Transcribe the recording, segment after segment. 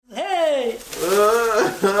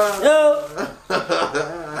Yo!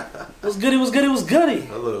 What's goody, what's goody, what's goody?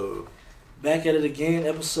 Hello. Back at it again,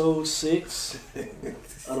 episode 6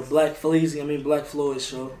 of the Black Floyd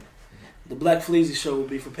show. The Black Fleazy show will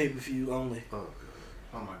be for pay-per-view only. Oh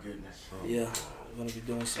my goodness. Yeah, we're going to be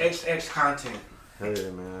doing some XX content.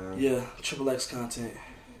 Hey, man. Yeah, XXX content.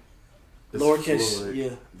 It's Lowercase, Floyd,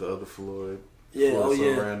 yeah. The other Floyd. Yeah, Floyd oh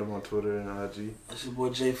yeah. Random on Twitter and IG. That's your boy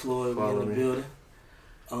Jay Floyd. We Follow in the me. building.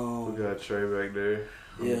 We got Trey back there.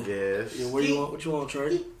 Yeah. Gas. Yeah, what you want,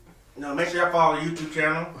 Trey? No, make sure y'all follow the YouTube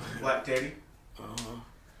channel, Black Teddy. Uh-huh.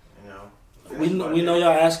 You know. We know y'all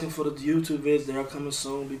asking for the YouTube vids. They're coming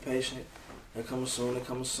soon. Be patient. They're coming soon. They're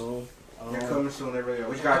coming soon. They really are.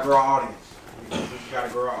 We just gotta grow our audience. We just gotta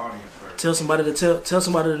grow our audience first. Tell somebody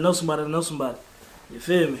to know somebody to know somebody. You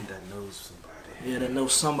feel me? That knows somebody. Yeah, that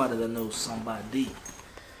knows somebody that knows somebody.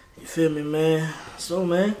 You feel me, man? So,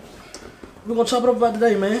 man, we're gonna chop it up about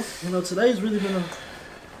today, man. You know, today's really been a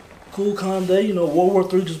cool, calm day. You know, World War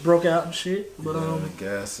III just broke out and shit. But the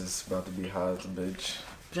gas is about to be high as a bitch.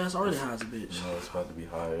 gas already high as a bitch. You know, it's about to be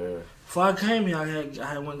higher. Before I came here, I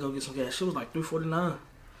had went to go get some gas. Shit was like $3.49.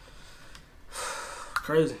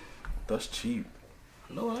 Crazy. That's cheap.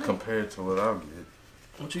 No, it ain't. Compared to what I'll get.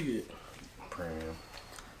 What you get? Premium.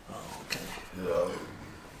 Oh, okay. Yeah.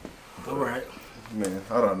 All right. Man,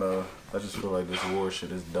 I don't know. I just feel like this war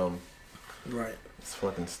shit is dumb. Right. It's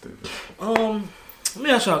fucking stupid. Let me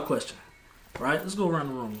ask y'all a question. Right? Let's go around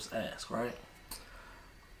the room and ask, right?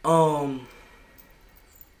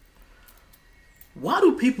 Why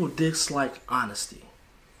do people dislike honesty?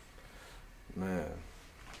 Man.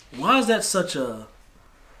 Why is that such a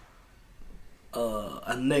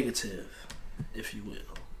negative, if you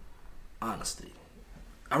will? Honesty.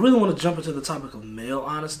 I really want to jump into the topic of male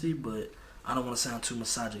honesty, but I don't want to sound too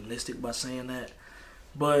misogynistic by saying that.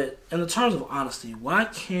 But in the terms of honesty, why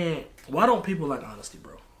don't people like honesty,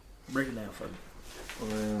 bro? Break it down for me. I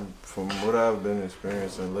mean, from what I've been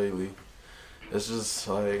experiencing lately, it's just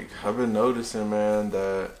like, I've been noticing, man,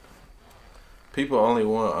 that people only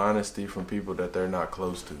want honesty from people that they're not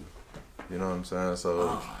close to. You know what I'm saying?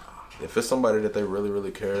 So if it's somebody that they really,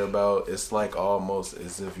 really care about, it's like almost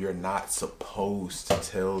as if you're not supposed to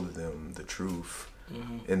tell them the truth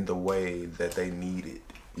in the way that they need it.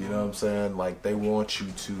 You know what I'm saying? Like, they want you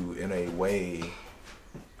to, in a way,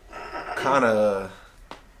 kind of,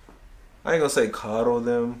 I ain't gonna say coddle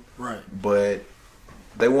them, right? But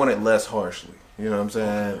they want it less harshly. You know what I'm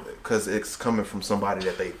saying? Because it's coming from somebody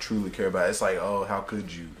that they truly care about. It's like, oh, how could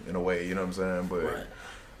you, in a way, you know what I'm saying? But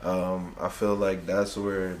right. I feel like that's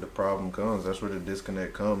where the problem comes. That's where the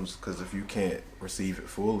disconnect comes. Because if you can't receive it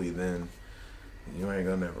fully, then you ain't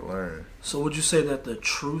gonna never learn. So would you say that the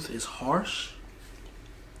truth is harsh?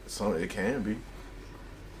 So it can be.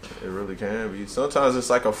 It really can be. Sometimes it's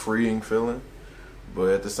like a freeing feeling. But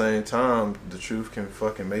at the same time, the truth can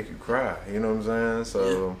fucking make you cry. You know what I'm saying?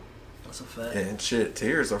 So... Yeah. That's a fact. And shit,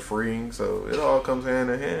 tears are freeing, so it all comes hand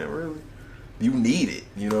in hand, really. You need it,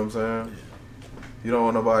 you know what I'm saying? Yeah. You don't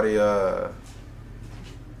want nobody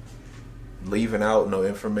leaving out no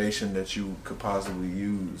information that you could possibly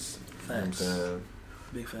use. Facts. You know what I'm saying?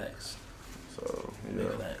 Big facts. So, yeah.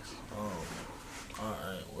 Big facts.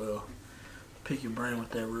 Alright, well, pick your brain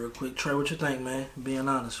with that real quick. Trey, what you think, man? Being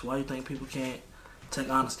honest, why you think people can't take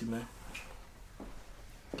honesty, man?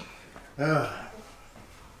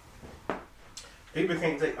 People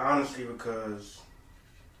can't take honesty because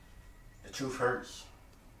the truth hurts.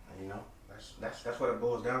 You know, that's what it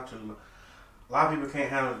boils down to. A lot of people can't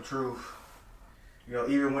handle the truth. You know,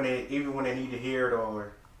 even when they need to hear it,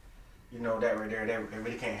 or you know, that right there, they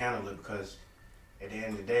really can't handle it because at the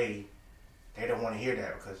end of the day, they don't want to hear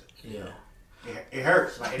that because you know, it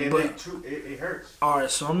hurts. Like it hurts. All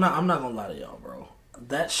right, so I'm not gonna lie to y'all, bro.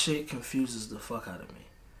 That shit confuses the fuck out of me.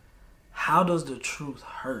 How does the truth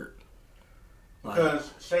hurt?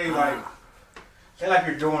 Because say like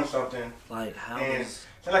you're doing something, like how say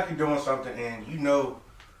like you're doing something and you know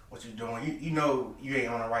what you're doing, you know you ain't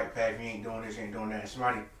on the right path, you ain't doing this, you ain't doing that. And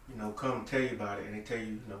somebody come tell you about it, and they tell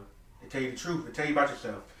you they tell you the truth, they tell you about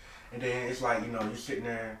yourself, and then it's like you're sitting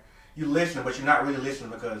there, you listening, but you're not really listening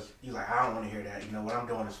because you're like, I don't want to hear that. What I'm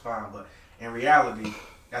doing is fine, but in reality,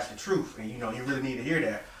 that's the truth, and you really need to hear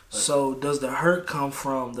that. But, so does the hurt come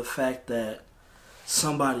from the fact that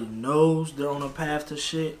somebody knows they're on a path to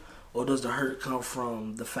shit, or does the hurt come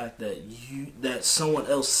from the fact that someone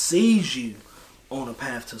else sees you on a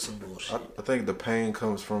path to some bullshit? I think the pain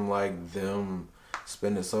comes from like them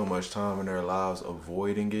spending so much time in their lives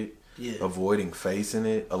avoiding it, avoiding facing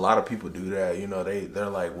it. A lot of people do that. They're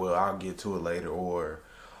like, well, I'll get to it later, or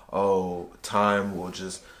time will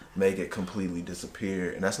just make it completely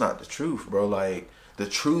disappear. And that's not the truth, bro. Like, the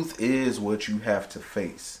truth is what you have to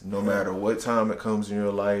face. No matter what time it comes in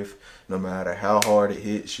your life, no matter how hard it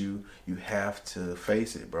hits you, you have to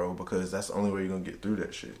face it, bro, because that's the only way you're going to get through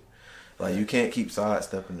that shit. Like, you can't keep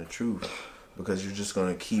sidestepping the truth because you're just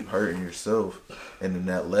going to keep hurting yourself, and then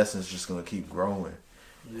that lesson's just going to keep growing.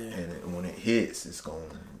 Yeah. And when it hits, it's going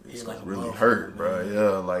to really hurt, bro.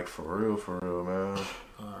 Yeah, like, for real, man.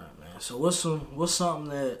 All right, man. So what's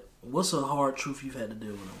a hard truth you've had to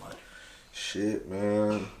deal with in life? Shit,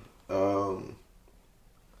 man.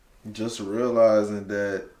 Just realizing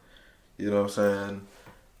that, you know what I'm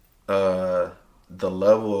saying, the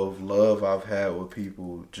level of love I've had with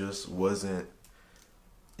people just wasn't,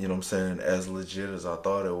 you know what I'm saying, as legit as I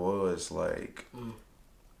thought it was. Like,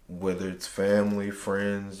 whether it's family,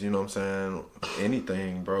 friends, you know what I'm saying,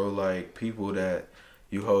 anything, bro. Like, people that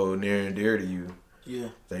you hold near and dear to you. Yeah.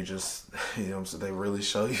 They just, you know what I'm saying, they really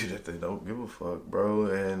show you that they don't give a fuck, bro.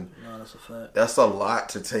 And no, that's a fact. That's a lot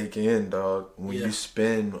to take in, dog. When you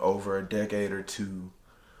spend over a decade or two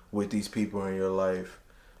with these people in your life.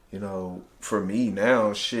 You know, for me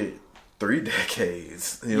now, 3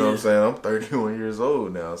 decades. You know what I'm saying? I'm 31 years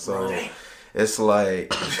old now. So it's like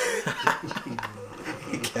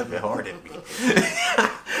Kevin Hart at me.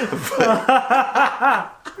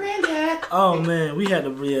 Granddad. Oh man, we had to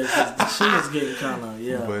breathe. She was getting kind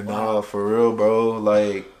of But nah, for real, bro.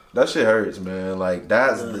 Like, that shit hurts, man. Like,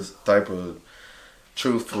 that's the type of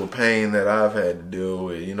truthful pain that I've had to deal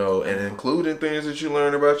with, you know, and including things that you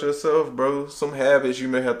learn about yourself, bro. Some habits you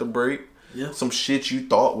may have to break. Yeah. Some shit you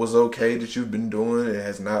thought was okay that you've been doing, it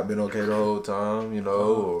has not been okay the whole time, you know,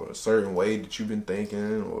 or a certain way that you've been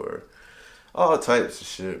thinking, or all types of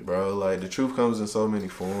shit, bro. Like, the truth comes in so many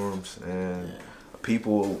forms, and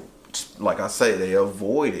people, like I say, they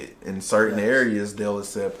avoid it. In certain areas, they'll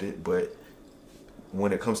accept it, but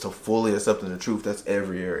when it comes to fully accepting the truth, that's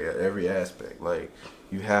every area, every aspect. Like,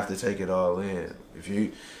 you have to take it all in. If you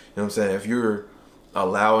know what I'm saying, if you're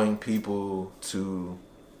allowing people to,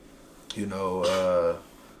 you know,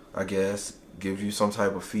 I guess, give you some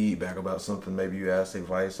type of feedback about something maybe you asked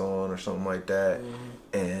advice on or something like that,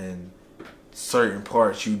 and certain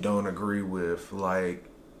parts you don't agree with, like,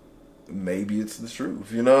 maybe it's the truth.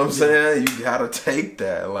 You know what I'm saying? You gotta take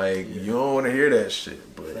that. Like, you don't want to hear that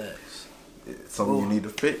shit, but it's something you need to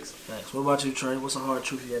fix. Thanks. What about you, Trey? What's a hard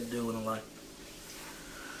truth you had to deal with in life?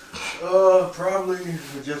 Probably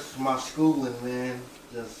just my schooling, man.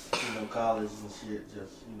 Just, you know, college and shit.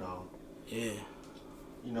 Just, you know. Yeah.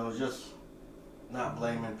 You know, just not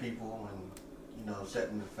blaming people and, you know,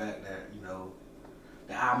 accepting the fact that, you know,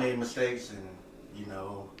 that I made mistakes and, you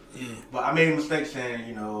know. Yeah. But I made mistakes and,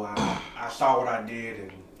 you know, I saw what I did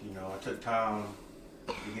and, you know, I took time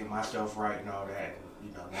to get myself right and all that. And,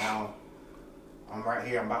 you know, now I'm right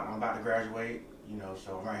here. I'm about to graduate, you know,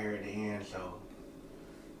 so I'm right here at the end. So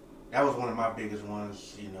that was one of my biggest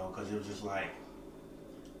ones, you know, because it was just like,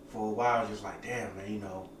 for a while, it was just like, damn, man, you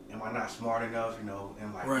know, am I not smart enough, you know,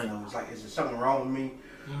 and like, you know, it's like, is there something wrong with me,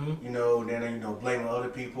 you know, then, you know, blaming other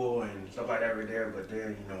people and stuff like that right there. But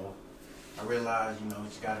then, you know, I realized, you know, you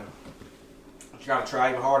just gotta try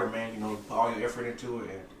even harder, man, you know, put all your effort into it.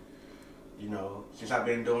 And, you know, since I've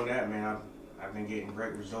been doing that, man, I've been getting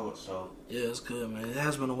great results. So yeah, it's good, man. It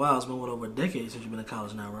has been a while. It's been over a decade since you've been in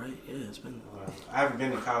college now, right? Yeah, it's been. I haven't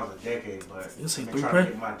been in college a decade, but you seen I've been trying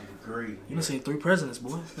to get my degree. You done seen 3 presidents,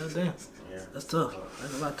 boy. God damn. Yeah, that's tough.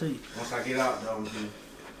 That's a lot to you. Once I get out, though, I'm gonna be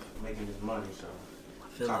making this money. So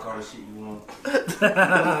talk all the shit you want.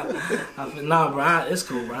 Nah, bro, it's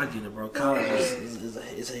cool, bro. I get it, bro. College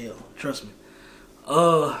is hell. Trust me.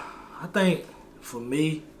 I think for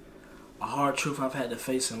me, a hard truth I've had to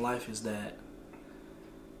face in life is that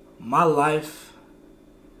my life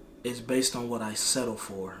is based on what I settle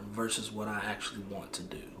for versus what I actually want to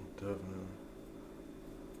do. Definitely.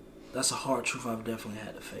 That's a hard truth I've definitely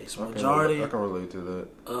had to face. I can relate to that.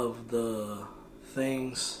 Of the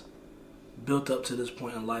things built up to this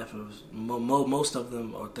point in life, most of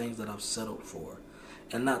them are things that I've settled for,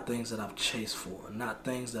 and not things that I've chased for. Not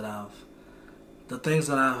things that the things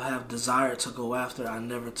that I have desired to go after, I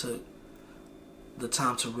never took the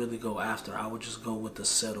time to really go after. I would just go with the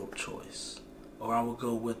settled choice, or I would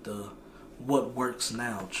go with the what works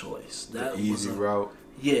now choice. That the easy route.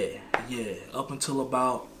 Yeah. Up until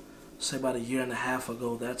about a year and a half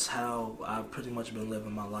ago, that's how I've pretty much been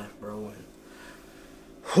living my life, bro.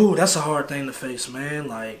 And that's a hard thing to face, man.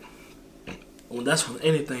 Like, when that's with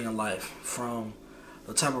anything in life, from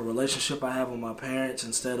the type of relationship I have with my parents,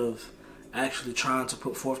 instead of actually trying to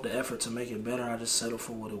put forth the effort to make it better, I just settled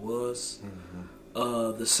for what it was.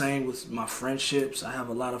 The same with my friendships. I have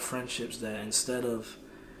a lot of friendships that instead of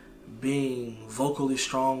being vocally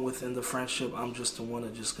strong within the friendship. I'm just the one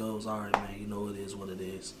that just goes, all right, man, you know, it is what it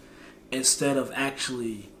is. Instead of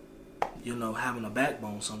actually, you know, having a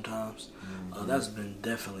backbone sometimes. That's been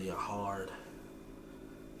definitely a hard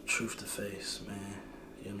truth to face, man,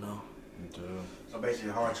 you know. So basically,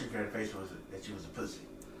 the hard truth you had to face was that you was a pussy.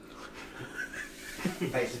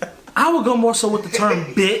 Basically. I would go more so with the term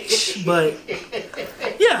bitch, but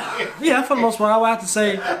yeah, for the most part, I would have to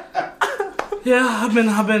say, yeah, I've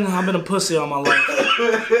been a pussy all my life.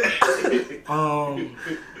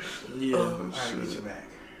 Yeah. I'll get you back.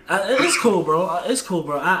 It's cool, bro. It's cool,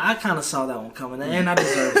 bro. I kind of saw that one coming, and I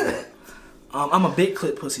deserve that. I'm a big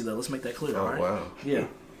clit pussy, though. Let's make that clear, all right? Wow. Yeah.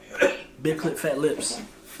 Big clit, fat lips.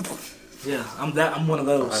 Yeah, I'm one of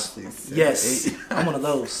those. Yes, I'm one of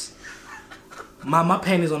those. My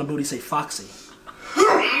panties on the booty say Foxy.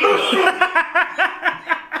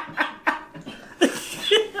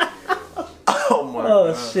 Oh my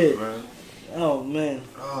Oh, God, shit. man. Oh, man.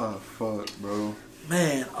 Oh fuck, bro.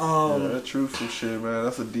 Man, Yeah, that truthful shit, man.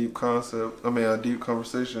 That's a deep concept. I mean, a deep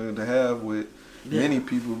conversation to have with many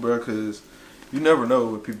people, bro. Because you never know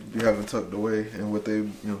what people be having tucked away and what they, you know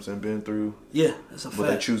what I'm saying, been through. Yeah, that's a fact. But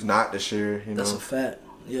they choose not to share, you know. That's a fact.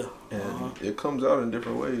 Yeah. And it comes out in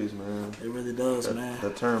different ways, man. It really does, man.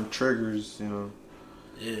 That term triggers, you know.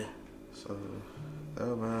 Yeah. So, yeah,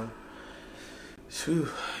 man. Phew,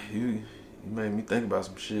 you made me think about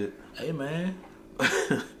some shit. Hey, man.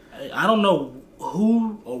 Hey, I don't know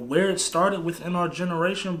who or where it started within our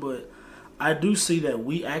generation, but I do see that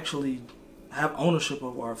we actually have ownership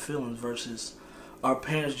of our feelings versus our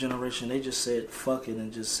parents' generation. They just said fuck it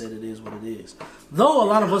and just said it is what it is. Though a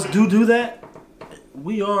lot of us do that,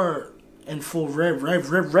 we are in full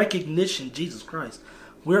recognition. Jesus Christ,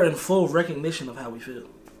 we're in full recognition of how we feel.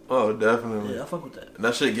 Oh, definitely. Yeah, I fuck with that. And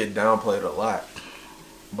that shit get downplayed a lot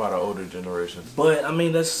by the older generation. But I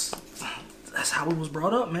mean, that's how we was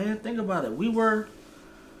brought up, man. Think about it. We were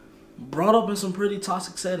brought up in some pretty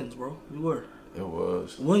toxic settings, bro. We were. It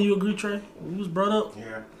was. Wouldn't you agree, Trey? We was brought up.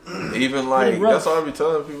 Yeah. Even like Pretty rough. that's why I be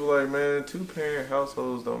telling people like, man, 2-parent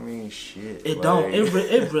households don't mean shit. It like, don't.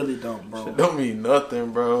 It really don't, bro. It don't mean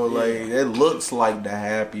nothing, bro. Like it looks like the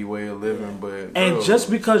happy way of living, but And bro, just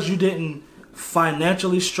because you didn't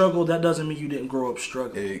financially struggle, that doesn't mean you didn't grow up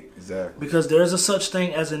struggling. exactly. Because there's a such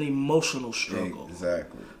thing as an emotional struggle.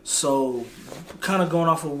 Exactly. So, kind of going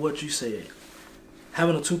off of what you said,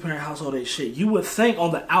 having a 2-parent household ain't shit. You would think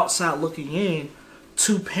on the outside looking in,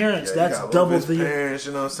 2 parents, Yeah, that's you got double Lucas the. parents,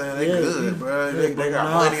 you know what I'm saying? They Yeah, good, bro. yeah, They but got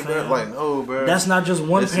nah, money, fam. bro. Like no, bro. That's not just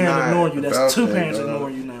one It's parent not ignoring you. about That's 2 that, parents dog.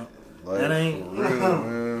 ignoring you now. Like, That ain't. for real,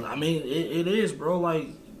 man. I mean, it is, bro. Like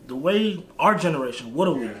the way our generation. What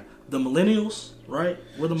are we? Yeah. The millennials, right?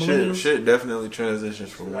 We're the millennials. Shit definitely transitions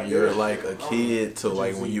from when you're like a kid to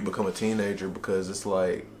like Gen when Z. you become a teenager, because it's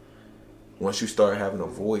like once you start having a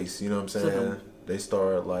voice, you know what I'm So saying? They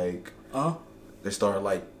start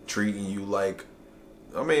like treating you like,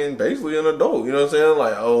 I mean, basically an adult, you know what I'm saying?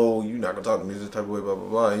 Like, oh, you're not gonna talk to me this type of way, blah blah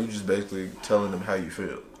blah. And you just basically telling them how you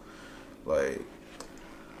feel, like,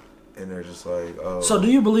 and they're just like, oh. So, do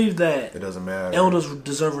you believe that it doesn't matter? elders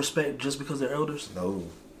deserve respect just because they're elders? No.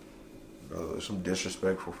 Bro, there's some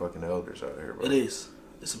disrespectful fucking elders out here, bro. It is.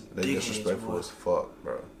 It's some They big disrespectful heads, as fuck,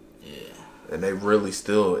 bro. Yeah. And they really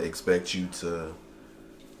still expect you to,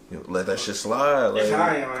 you know, let that shit slide, like, That's how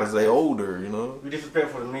I am. because they older, you know. Be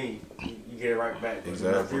disrespectful to me, you get it right back. But,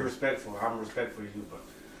 Exactly. If you're respectful, I'm respectful to you.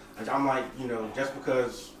 But I'm like, you know, just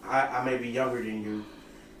because I may be younger than you,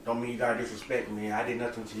 don't mean you gotta disrespect me. I did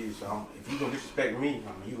nothing to you, so if you gonna disrespect me,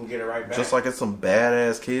 I mean, you gonna get it right back. Just like it's some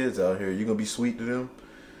badass kids out here, you gonna be sweet to them?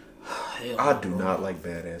 Hell I no, do bro. not like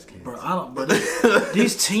badass kids. Bro, I don't. But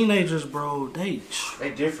these teenagers, bro, they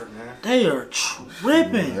different, man. they are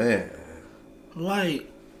tripping. Man.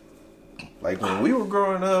 Like When we were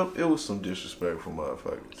growing up, it was some disrespectful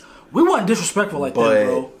motherfuckers. we weren't disrespectful like But that,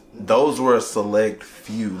 bro. those were a select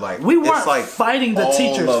few. Like We weren't it's like fighting the all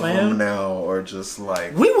teachers, of fam. them now are just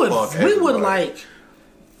like We would fuck we would everybody. like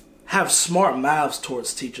have smart mouths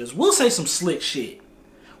towards teachers. We'll say some slick shit.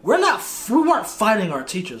 We weren't fighting our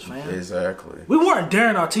teachers, fam. Exactly. We weren't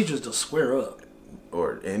daring our teachers to square up.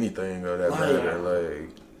 Or anything of that Like- matter. Like,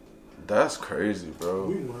 that's crazy, bro.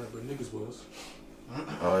 We weren't, but niggas was.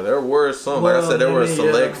 There were some, like I said, there were a Well,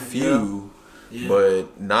 select yeah, few, Yeah,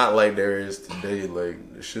 but not like there is today.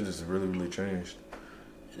 Like, the shit has really, really changed.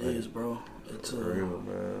 it is, bro. It's For real,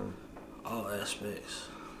 man. all aspects.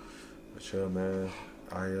 But yeah, man,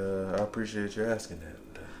 I appreciate you asking that.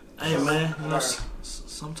 Hey, man, you know,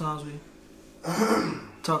 sometimes we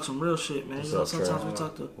talk some real shit, man. What's You know, up, sometimes Trey? we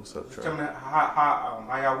talk to. What's up, Tell me Trey?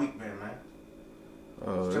 how y'all week been, man.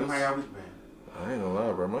 Oh, Tell me how y'all week been. I ain't gonna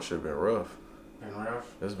lie, bro. My shit been rough. Been rough?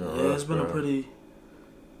 It's been rough. Yeah, it's been bro. a pretty.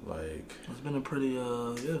 Like. It's been a pretty.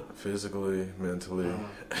 Yeah. Physically, mentally,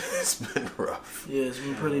 it's been rough. Yeah, it's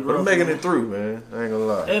been pretty But rough. I'm making man. it through, man. I ain't gonna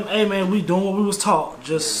lie. Hey, man, we doing what we was taught.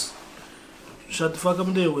 Just shut the fuck up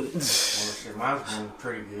and deal with it. Well, shit, mine's been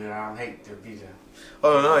pretty good. I don't hate to be there.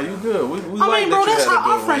 Oh no, you good. We I like mean, bro, that you that's had a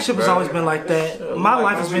how our good friendship week, has bro. always been like that. Yeah, My we life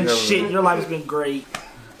like has that been we shit. have Your life has been great.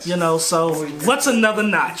 You know, so what's another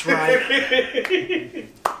notch, right? Nigga,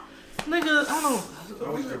 I don't.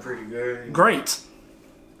 Always been pretty good. Great.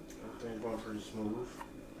 Everything's going pretty smooth.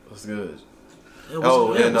 That's good. It was,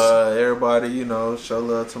 Oh, it and was- everybody, you know, show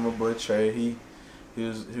love to my boy Trey. He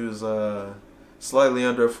was slightly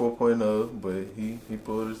under a 4.0, but he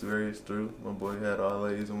pulled his various through. My boy had all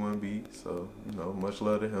A's in one beat, so you know, much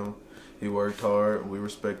love to him. He worked hard. We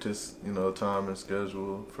respect his, you know, time and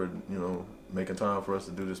schedule for, you know, making time for us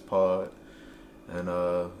to do this pod. And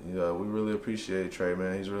yeah, we really appreciate Trey,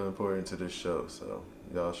 man. He's really important to this show, so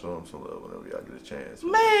y'all show him some love whenever y'all get a chance.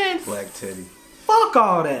 Man, Black Teddy. fuck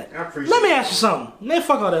all that. I appreciate Let me ask you something. Man,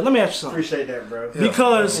 fuck all that. Let me ask you something. Appreciate that, bro. Yeah.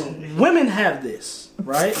 Because women have this,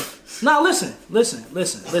 right? Now listen. I'm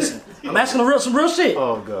asking some real shit.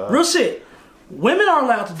 Oh God. Real shit. Women are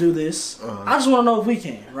allowed to do this. I just want to know if we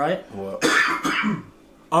can, right? Well,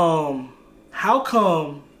 How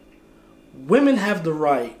come women have the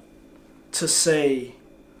right to say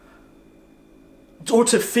or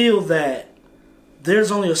to feel that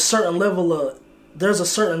there's only a certain level of there's a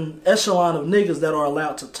certain echelon of niggas that are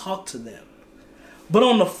allowed to talk to them, but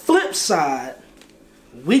on the flip side,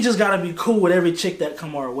 we just gotta be cool with every chick that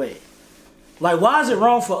come our way? Like, why is it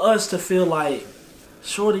wrong for us to feel like,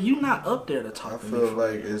 shorty, you not up there to talk I to me? feel for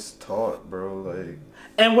like real? it's taught, bro. Like,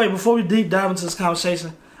 And wait, before we deep dive into this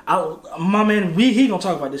conversation, my man, he gonna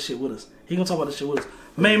talk about this shit with us. He gonna talk about this shit with us.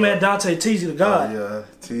 Main man Dante Teasy the God. yeah,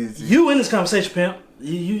 teasy. You in this conversation, pimp.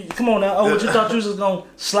 You come on now. Oh, what you thought you was just gonna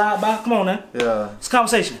slide by? Come on now. Yeah. It's a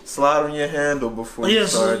conversation. Slide on your handle before you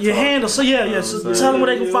Yes, start your talking. handle. So yeah. You know So what I'm tell them where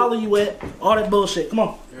saying? they can follow you at. All that bullshit. Come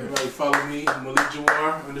on. Everybody follow me, Malik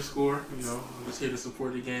Jawar _. You know, I'm just here to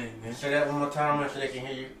support the gang, man. Say that one more time so they can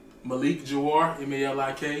hear you. Malik Jawar,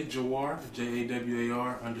 MALIK, Jawar,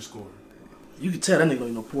 JAWAR _. You can tell that nigga don't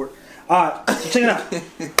eat no pork. All right, so check it out.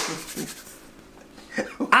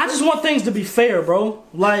 I just want things to be fair, bro.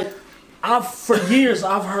 Like, for years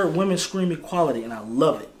I've heard women scream equality, and I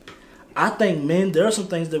love it. I think men, there are some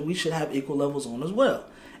things that we should have equal levels on as well,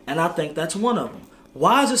 and I think that's one of them.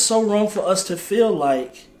 Why is it so wrong for us to feel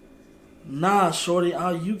like, nah, shorty,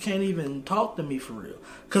 you can't even talk to me for real?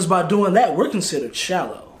 Because by doing that, we're considered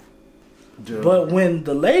shallow. Yeah. But when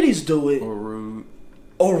the ladies do it, Or rude.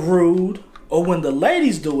 or rude, or when the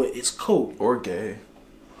ladies do it, it's cool. Or gay.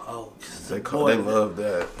 Oh, They boy, love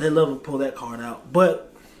that. They love to pull that card out.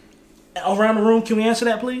 But around the room, can we answer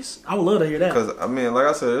that, please? I would love to hear that. Because, I mean, like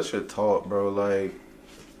I said, this shit taught, bro. Like,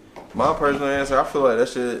 my personal answer, I feel like that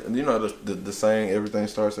shit, you know, the saying, everything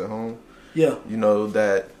starts at home. Yeah. You know,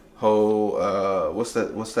 that whole, what's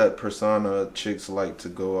that persona chicks like to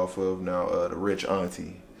go off of now? The rich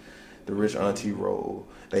auntie. The rich auntie role.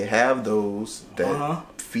 They have those that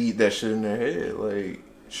feed that shit in their head. Like,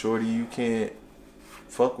 shorty, you can't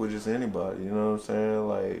fuck with just anybody. You know what I'm saying?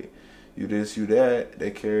 Like, you this, you that.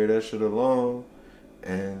 They carry that shit along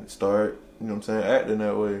and start, you know what I'm saying, acting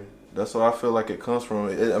that way. That's what I feel like it comes from.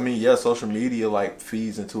 I mean, yeah, social media, like,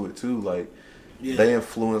 feeds into it, too. Like, Yeah. they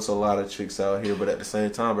influence a lot of chicks out here, but at the same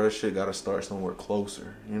time, bro, that shit gotta start somewhere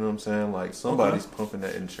closer. You know what I'm saying? Like, somebody's pumping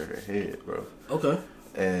that into their head, bro. Okay.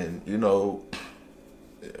 And, you know,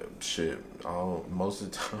 shit, most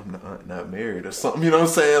of the time not married or something. You know what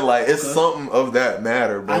I'm saying? Like, it's something of that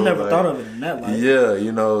matter, bro. I never like, thought of it in that light. Yeah,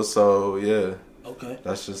 you know, so, yeah. Okay.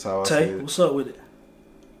 That's just how I see Tay, it. what's up with it?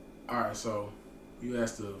 Alright, so you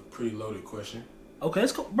asked a pretty loaded question. Okay,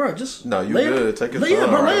 let's go. Bro, just No, you lay good. It, Take your yeah, time,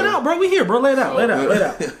 bro, lay it bro. out, bro. We here, bro. Lay it out. Lay it out. Lay it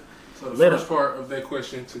out. So the Later. first part of that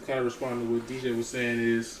question, to kind of respond to what DJ was saying,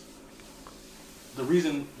 is the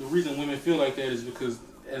reason women feel like that is because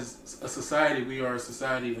as a society, we are a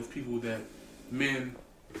society of people that men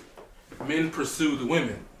pursue the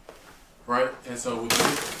women, right? And so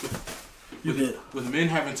with men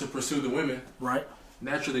having to pursue the women, Right.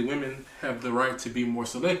 naturally women have the right to be more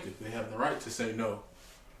selective. They have the right to say no,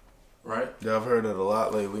 right? Yeah, I've heard it a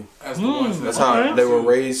lot lately. As the ones that That's Okay. how they were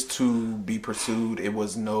raised to be pursued. It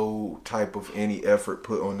was no type of any effort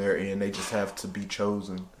put on their end. They just have to be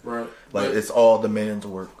chosen. right? Like, But- it's all the man's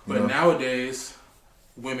work. You But know? nowadays,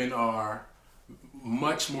 women are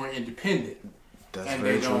much more independent. That's and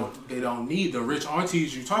very they true. don't need the rich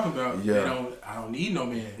aunties you're talking about. Yeah. I don't need no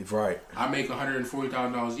man. Right. I make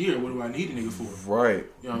 $140,000 a year. What do I need a nigga for? Right. You know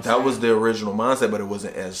what I'm That saying? was the original mindset, but it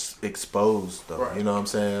wasn't as exposed though. Right. You know what I'm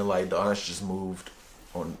saying? Like the aunts just moved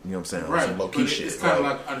on. You know what I'm saying? On Right. some low But key it's shit. kind of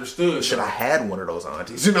like understood. Shit, though. I had one of those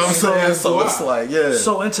aunties. You know what I'm saying? That's So why. it's like, yeah.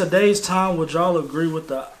 So in today's time, would y'all agree with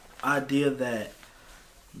the idea that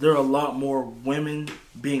there are a lot more women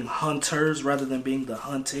being hunters rather than being the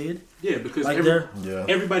hunted? Yeah, because Like Yeah.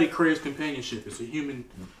 everybody craves companionship. It's a human.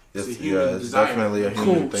 It's a It's, human yeah, it's desire. definitely a human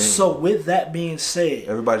Cool. thing. So with that being said,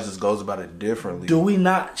 Everybody just goes about it differently. do we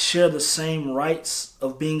not share the same rights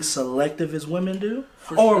of being selective as women do?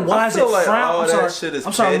 For Or sure. why I is feel it like frowned? all I'm that sorry. shit is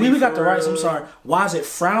I'm sorry. petty We got for the rights. I'm real. sorry. Why is it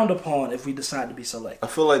frowned upon if we decide to be selective? I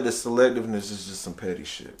feel like the selectiveness is just some petty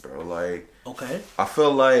shit, bro. Like, Okay. I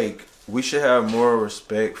feel like we should have more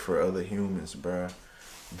respect for other humans, bro,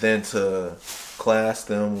 than to class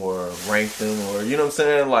them or rank them or, you know what I'm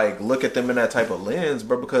saying? Like, look at them in that type of lens,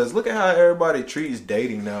 bro, because look at how everybody treats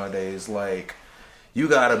dating nowadays. Like, you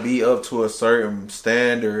gotta be up to a certain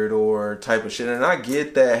standard or type of shit. And I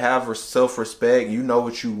get that, have self-respect, you know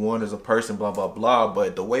what you want as a person, blah, blah, blah.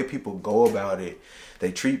 But the way people go about it,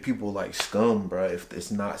 they treat people like scum, bro, if it's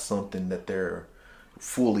not something that they're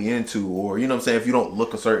fully into, or, you know what I'm saying, if you don't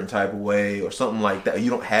look a certain type of way or something like that, you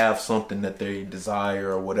don't have something that they desire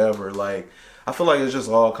or whatever. Like, I feel like it's just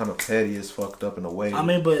all kind of petty as fucked up in a way. I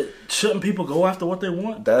mean, but shouldn't people go after what they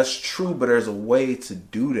want? That's true, but there's a way to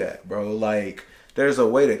do that, bro. Like, there's a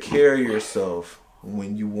way to carry yourself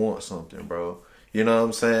when you want something, bro. You know what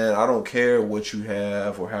I'm saying? I don't care what you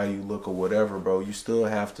have or how you look or whatever, bro. You still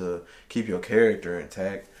have to keep your character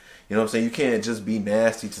intact. You know what I'm saying? You can't just be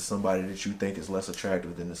nasty to somebody that you think is less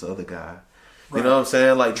attractive than this other guy. You know what I'm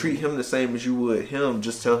saying? Like, treat him the same as you would him.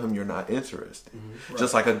 Just tell him you're not interested. Mm-hmm.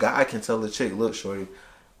 Just like a guy can tell a chick, look, shorty, you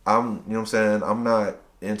know what I'm saying? I'm not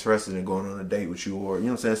interested in going on a date with you, or, you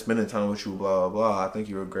know what I'm saying, spending time with you, blah, blah, blah. I think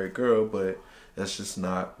you're a great girl, but that's just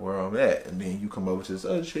not where I'm at. And then you come over to this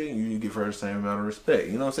other chick and you give her the same amount of respect.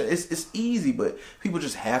 You know what I'm saying? It's easy, but people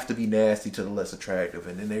just have to be nasty to the less attractive.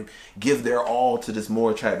 And then they give their all to this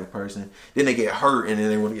more attractive person. Then they get hurt and then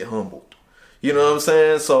they want to get humbled. You know what I'm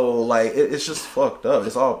saying? So, like, it's just fucked up.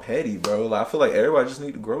 It's all petty, bro. Like, I feel like everybody just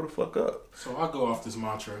need to grow the fuck up. So I go off this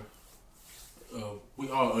mantra. We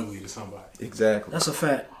all ugly to somebody. Exactly. That's a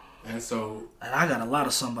fact. And so, And I got a lot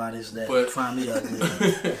of somebodies that But- find me ugly.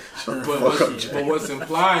 but what's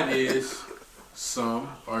implied is some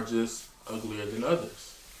are just uglier than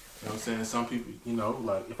others. You know what I'm saying? Some people, you know,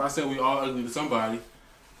 like if I say we all ugly to somebody,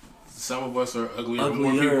 some of us are uglier than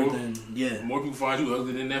more Uglier people. than, yeah. More people find you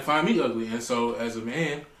ugly than they find me ugly. And so as a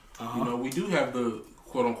man, Uh-huh. you know, we do have the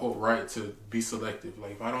quote unquote right to be selective.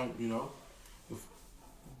 Like if I don't, you know, if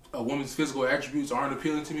a woman's physical attributes aren't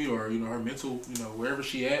appealing to me, or, you know, her mental, you know, wherever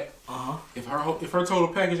she at, Uh-huh. if her total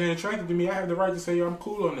package ain't attractive to me, I have the right to say, yo, I'm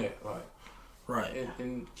cool on that. Like, Right.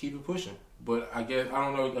 and keep it pushing. But I guess, I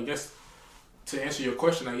don't know, I guess to answer your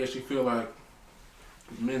question, I guess you feel like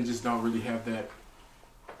men just don't really have that.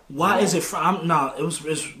 Why is it?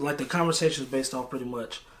 It's like the conversation is based off pretty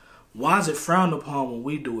much. Why is it frowned upon when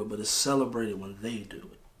we do it, but it's celebrated when they do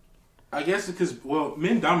it? I guess because, well,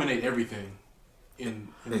 men dominate everything in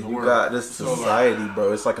the And you world. got this So, like, society,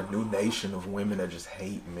 bro. It's like a new nation of women that just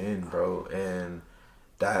hate men, bro, and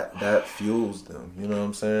that fuels them. You know what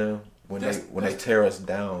I'm saying? When they tear us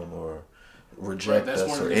down or reject that's us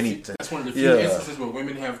one or of the anything. That's one of the few Yeah. instances where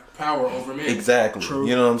women have power over men. Exactly. True.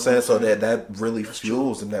 You know what I'm saying? So that really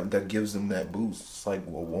fuels them. That gives them that boost. It's like a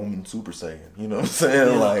woman Super Saiyan. You know what I'm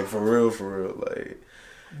saying? Yeah. Like for real. Like,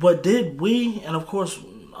 But did we? And of course,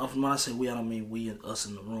 when I say we, I don't mean we and us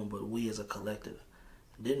in the room, but we as a collective.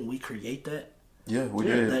 Didn't we create that? yeah, we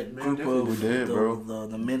Yeah, did. That Man, group definitely of we did, the, bro.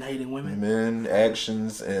 the men hating women. Men,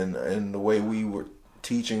 actions, and the way we were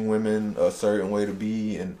teaching women a certain way to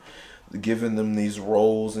be and giving them these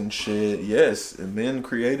roles and shit. Yes, and men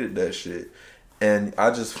created that shit. And I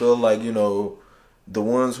just feel like, you know, the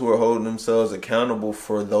ones who are holding themselves accountable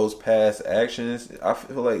for those past actions, I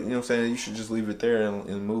feel like, you know what I'm saying, you should just leave it there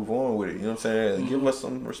and move on with it. You know what I'm saying? And give us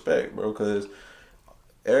some respect, bro, because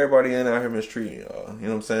everybody ain't out here mistreating y'all. You know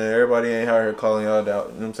what I'm saying? Everybody ain't out here calling y'all down.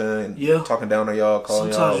 You know what I'm saying? Yeah. Talking down on y'all,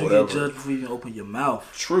 calling Sometimes y'all, you whatever. get judged before you even open your mouth.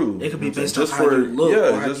 True. It could be You know what I'm based saying? on how you look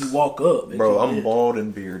or how you walk up. It Bro, could I'm be- bald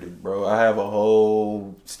and bearded, bro. I have a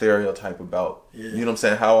whole stereotype about, Yeah. you know what I'm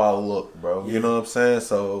saying, how I look, bro. Yeah. You know what I'm saying?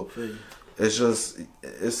 So Feel you. it's just,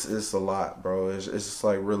 it's a lot, bro. It's just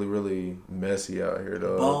like really, really messy out here,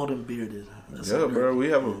 though. Bald and bearded. That's Yeah, a bro. We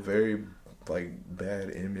have a yeah. very like bad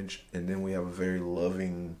image, and then we have a very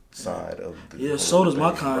loving side of the Yeah, whole so does my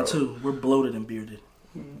thing, kind bro. too. We're bloated and bearded.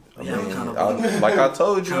 Like I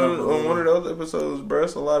told you kind of on one of those episodes, bro,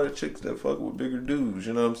 it's a lot of chicks that fuck with bigger dudes.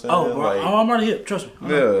 You know what I'm saying? Oh, bro, like, I'm already hip. Trust me. I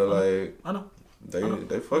know.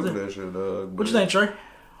 They fuck with that shit, dog. What you think, Trey?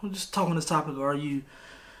 We're just talking this topic. Or are you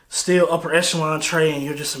still upper echelon Trey and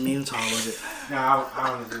you're just immune to all of it? No, I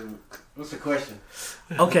don't do. What's the question?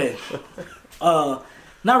 Okay. Not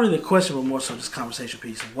really a question, but more so just conversation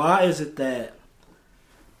piece. Why is it that,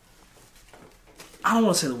 I don't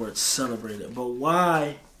want to say the word celebrated, but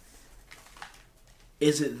why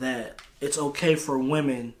is it that it's okay for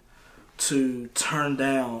women to turn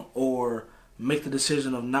down or make the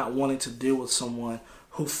decision of not wanting to deal with someone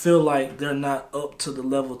who feel like they're not up to the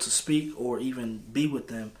level to speak or even be with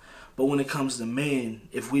them? But when it comes to men,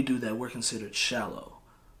 if we do that, we're considered shallow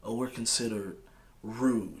or we're considered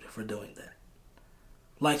rude for doing that.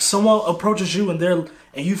 Like someone approaches you and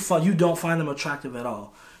you don't find them attractive at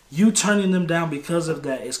all. You turning them down because of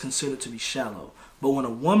that is considered to be shallow. But when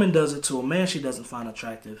a woman does it to a man she doesn't find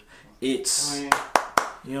attractive, it's, you know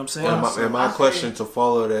what I'm saying? And my question to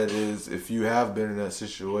follow that is, if you have been in that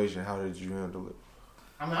situation, how did you handle it?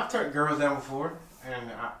 I mean, I've turned girls down before,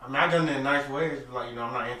 and I've done it in nice ways. Like, I'm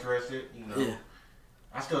not interested. Yeah.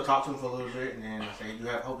 I still talk to them for a little bit, and then I say,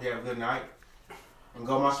 hope you have a good night, and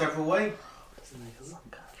go my separate way.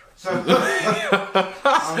 So, I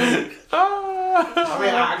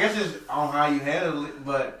guess it's on how you handle it,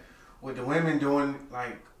 but with the women doing,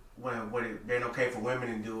 like, when it been okay for women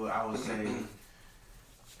to do it, I would say,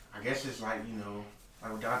 I guess it's like,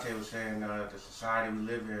 like what Dante was saying, the society we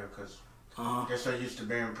live in, because they're so used to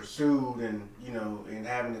being pursued and, and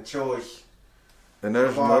having a choice. And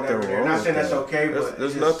there's nothing wrong with that. I'm not saying that's okay, but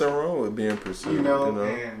there's nothing wrong with being pursued,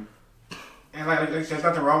 And like I said, there's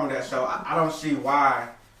nothing wrong with that, so I don't see why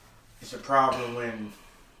it's a problem when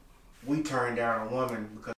we turn down a woman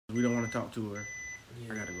because we don't want to talk to her.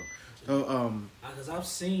 Yeah. I gotta go. So, because I've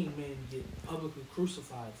seen men get publicly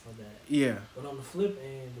crucified for that. Yeah. But on the flip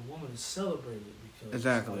end, the woman is celebrated because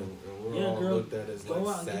exactly. And we're all looked at as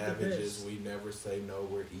like savages. We never say no,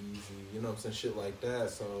 we're easy. You know what I'm saying? Shit like that.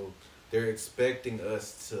 So they're expecting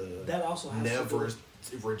us to that also has never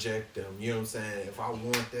reject them. You know what I'm saying? If I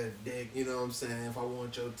want that dick, you know what I'm saying? If I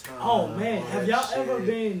want your time. Oh man, have y'all ever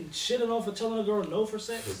been shitting on for telling a girl no for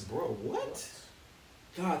sex? Bro, what?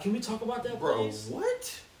 God, can we talk about that, bro, please?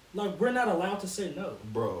 What? Like, we're not allowed to say no.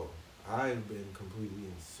 Bro, I've been completely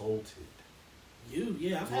insulted. I've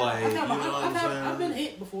been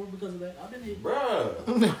hit before because of that. I've been hit. Bruh.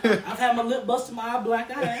 I've had my lip busted, my eye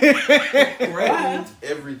black.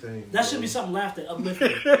 Everything. That should be something laughed at. Uplift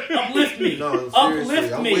me. Uplift me. No, uplift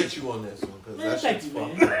seriously, me. I'm with you on this one. Cause man, that thank shit's you,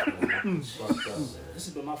 man. fucked up, man. It's fucked up, man. This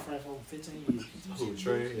has been my friend for over 15 years. Who,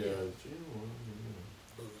 Trey? Yeah.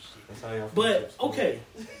 That's how y'all feel. But, okay.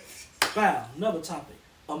 Wow, another topic.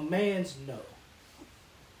 A man's no.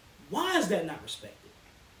 Why is that not respected?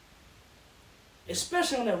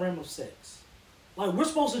 Especially on that realm of sex. Like, we're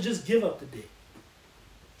supposed to just give up the dick.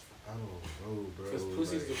 I don't know, bro. Because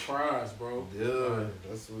pussy's the prize, bro. Yeah,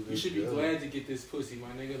 that's what you should be glad to get this pussy, my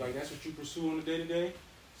nigga. Like, that's what you pursue on the day-to-day.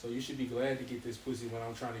 So you should be glad to get this pussy when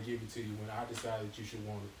I'm trying to give it to you, when I decide that you should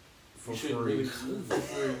want it. For free. For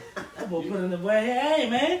free. That boy put in the way, hey,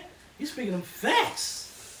 man, you speaking them facts.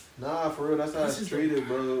 Nah, for real, that's how it's treated,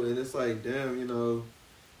 bro. And it's like, damn,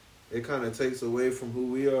 it kind of takes away from who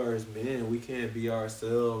we are as men. We can't be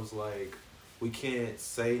ourselves. Like, we can't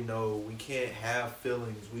say no. We can't have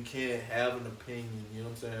feelings. We can't have an opinion. You know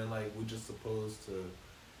what I'm saying? Like, we're just supposed to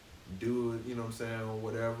do it, you know what I'm saying?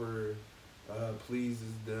 Whatever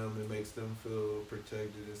pleases them and makes them feel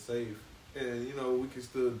protected and safe. And, we can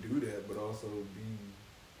still do that, but also be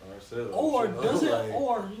ourselves. Or does it,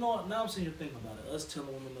 or, now I'm sitting here thinking about it. Us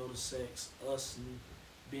telling women no to sex, us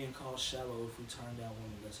being called shallow if we turn down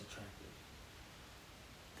women less attractive.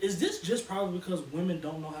 Is this just probably because women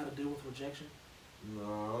don't know how to deal with rejection? No,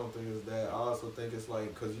 I don't think it's that. I also think it's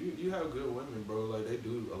like, because you have good women, bro. Like, they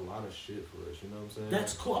do a lot of shit for us, you know what I'm saying?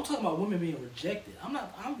 That's cool. I'm talking about women being rejected.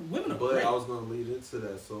 Women are but great. I was going to lead into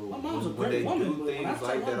that. So my mom's when they woman, do things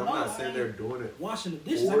like that, I'm not saying they're doing it washing the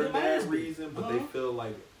dishes for like that reason, but they feel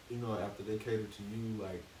like, after they cater to you,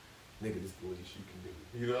 like, nigga, this is the least you can do.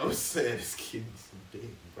 You know what I'm saying? It's getting some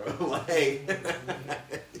dick, bro. Like,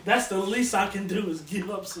 that's the least I can do is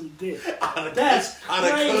give up some dick. That's crazy. I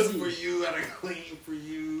done cook for you. I done clean for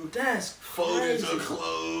you. That's folded your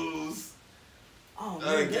clothes. Oh man,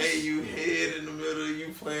 I done gave you head in the middle.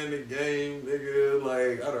 You playing the game, nigga.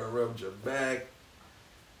 Like, I done rubbed your back.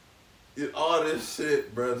 All this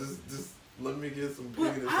shit, bro. Just let me get some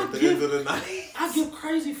penis at the end of the night. I give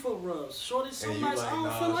crazy foot rubs. Shorty, some nights I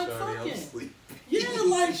don't feel like fucking. Yeah,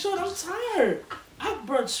 like, shorty, I'm tired.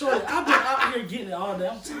 Bro, shorty, I've been out here getting it all day.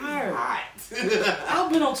 I'm tired.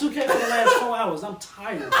 I've been on 2K for the last 4 hours. I'm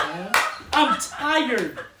tired, man. I'm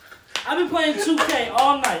tired. I've been playing 2K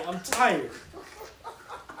all night. I'm tired.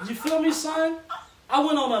 You feel me, son? I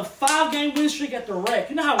went on a 5-game win streak at the Rec.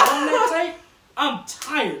 You know how long that take? I'm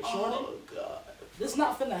tired, shorty. Oh, God. This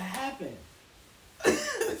not finna happen.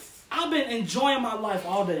 I've been enjoying my life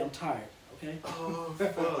all day. I'm tired, okay? Oh,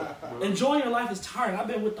 fuck, bro. Enjoying your life is tiring. I've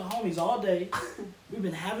been with the homies all day. We've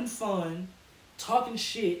been having fun, talking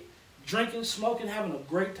shit, drinking, smoking, having a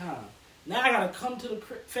great time. Now I gotta come to the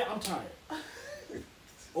crib. Fam, I'm tired.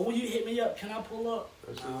 Or when you hit me up, can I pull up?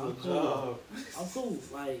 That's just Nah, a I'm cool. job. I'm cool.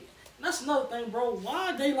 Like, that's another thing, bro.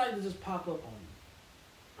 Why they like to just pop up on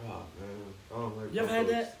you? Oh, man. I don't like You ever had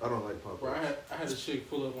pop-ups. that? I don't like pop-ups. Bro, I had a chick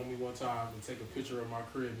pull up on me one time and take a picture of my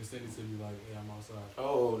crib and send it to me like, hey, I'm outside.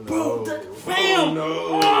 Oh, no. Bro, fam! Oh,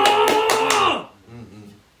 no. Ah! Mm-mm.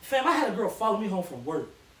 Fam, I had a girl follow me home from work.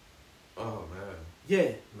 Oh, man.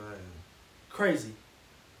 Yeah, Man. crazy.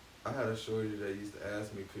 I had a shorty that used to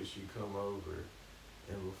ask me could she come over.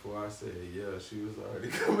 And before I said yeah, she was already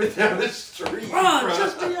coming down the street. Bruh,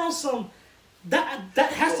 just be on some... That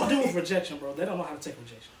has to do with rejection, bro. They don't know how to take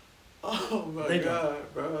rejection. Oh, my They don't.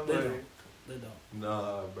 God, bro. They Like, don't. They don't.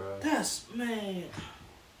 nah, bro. That's, man.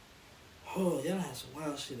 Oh, y'all had some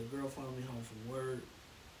wild shit. A girl followed me home from work.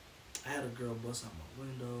 I had a girl bust out my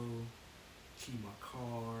window, key my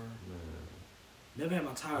car. Man. Never had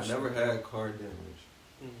my tires. I never shut. had car damage.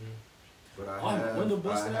 Mm-hmm. But Oh, window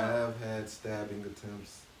busted out? have had stabbing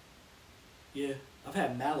attempts. Yeah, I've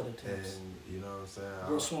had mallet attempts. And, you know what I'm saying?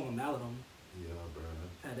 Girl swung a mallet on me. Yeah, bro.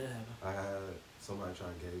 Had that happen. I had somebody try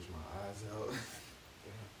to gauge my eyes out.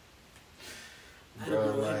 I had a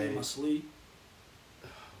girl hit me in my sleep.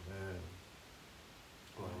 Man.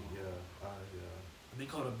 Like, yeah, I've been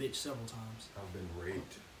called a bitch several times. I've been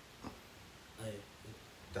raped. Hey,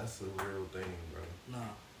 That's a real thing, bro. nah,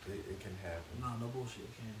 It can happen. no bullshit.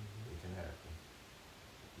 It can't. It can happen.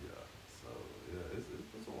 Yeah. So, yeah,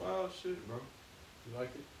 it's some wild shit, bro. You like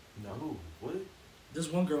it? No. What?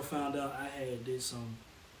 This one girl found out I had did some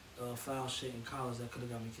foul shit in college that could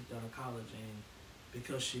have got me kicked out of college, and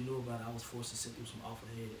because she knew about it, I was forced to sit through some awful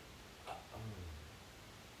head.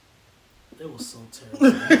 It was so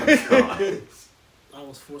terrible. I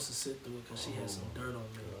was forced to sit through it because she had some dirt on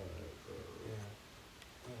me.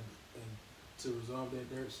 Yeah. And to resolve that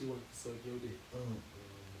dirt, she wanted to suck your dick.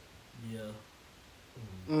 Yeah.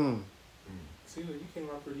 See, look, you came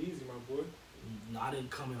out pretty easy, my boy. No, I didn't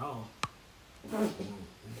come at all.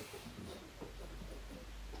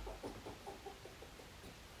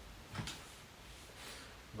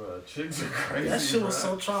 Bro, chicks are crazy. That shit was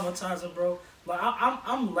bro. so traumatizing, bro. Like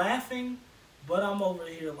I'm laughing, but I'm over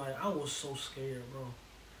here like I was so scared, bro.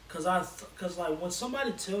 Cause like when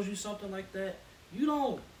somebody tells you something like that, you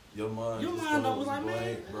don't. Your mind was like,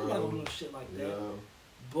 man, blank, I'm not gonna do shit like that. Yeah.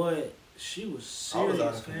 But she was I serious, was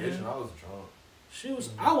out of man. condition. I was drunk. She was.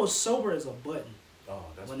 I was sober as a button. Oh,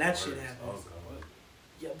 that's When that worse. shit happened. Oh, God.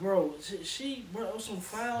 Yeah, bro. She bro, it was some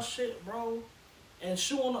foul shit, bro. And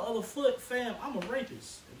shoe on the other foot, fam. I'm a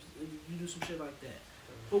rapist. If you do some shit like that.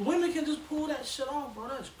 But women can just pull that shit off, bro.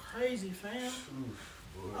 That's crazy, fam. Oof,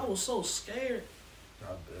 boy. I was so scared. I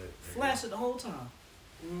bet. Flaccid the whole time.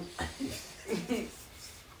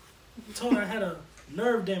 Told her I had a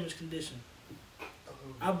nerve damage condition.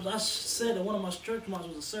 I said that one of my stretch marks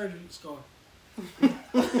was a surgery scar.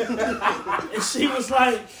 And she was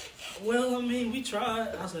like, well, I mean, we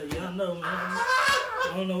tried. I said, yeah, I know, man.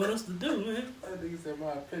 I don't know what else to do, man. That nigga said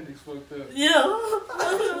my appendix fucked up. Yeah.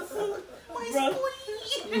 Bro.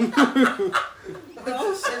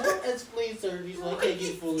 That's spleen surgery, so I can't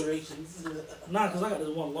get full erections. Nah, because I got this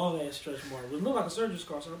one long ass stretch mark. It looked like a surgery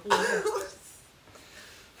scar, so I pulled it out.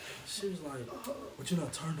 She was like, "What, you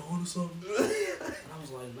not turned on or something?" And I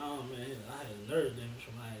was like, "Nah, man, I had nerve damage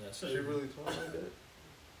from when I had that She surgery." really told me that?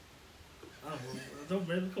 I don't know. Don't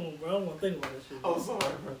really come on, bro. I don't want to think about that shit. I'm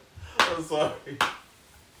sorry, bro. I'm sorry.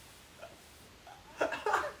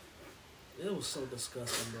 It was so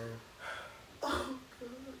disgusting, bro.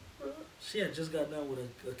 She had just got done with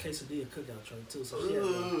a quesadilla cookout tray too, so she had.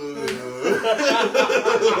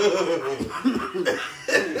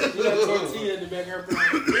 She got tortilla in the back of her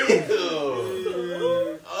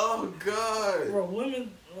Oh, God. Bro,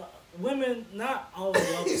 women, not all of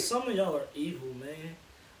y'all, but some of y'all are evil, man.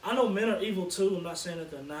 I know men are evil too. I'm not saying that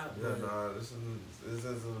they're not. Yeah, But nah, this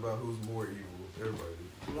isn't about who's more evil. Everybody.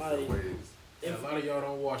 Like, Different ways. Yeah, a lot of y'all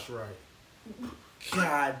don't wash right.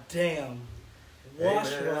 God damn. Hey,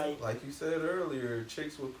 Wash man, right. like you said earlier,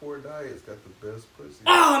 chicks with poor diets got the best pussy.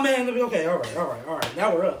 Oh man, okay, all right.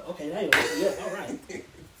 Now we're up. Okay, now you're up. All right.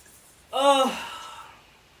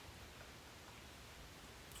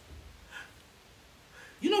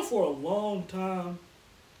 for a long time,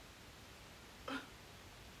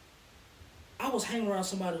 I was hanging around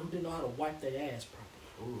somebody who didn't know how to wipe their ass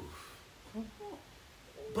properly. Oof.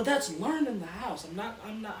 But that's learned in the house. We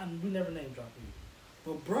never name drop you.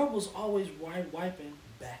 But bro was always wiping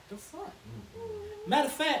back to front. Matter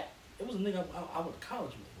of fact, it was a nigga I went to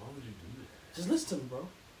college with. Why would you do that? Just listen to me, bro.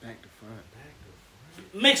 Back to front. Back to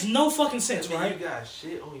front. Makes no fucking sense, And then right? You got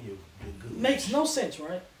shit on your good. Makes no sense,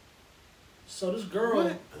 right? So this girl,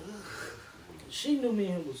 What? she knew me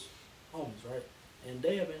and him was homies, right? And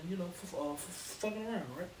they have been, you know, fucking around,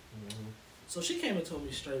 right? Mm-hmm. So she came and told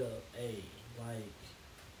me straight up, hey, like,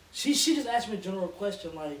 she just asked me a general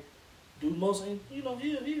question, like, do most, and you know,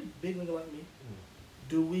 he a big nigga like me.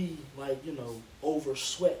 Do we, like, you know, over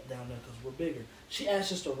sweat down there because we're bigger? She asked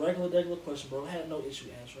just a regular question, bro. I had no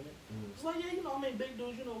issue answering it. It's like, yeah, you know, I mean, big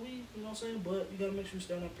dudes, you know, you know what I'm saying? But you gotta make sure you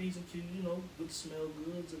stay on that P's and Q's, you know, good smell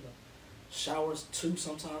goods, and the showers 2,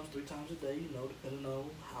 sometimes 3 times a day, you know, depending on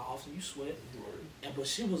how often you sweat. And but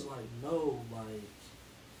she was like, no, like,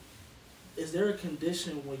 is there a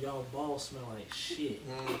condition where y'all balls smell like shit?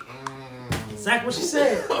 Exactly what she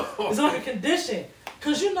said. Is it like a condition?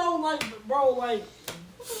 Cause you know, like, bro, like,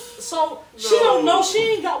 so she don't know. She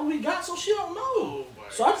ain't got what we got, so she don't know.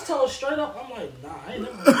 So I just tell her straight up. I'm like, nah, I ain't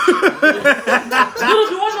never. Little do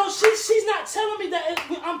I know, she's not telling me that.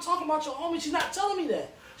 I'm talking about your homie. She's not telling me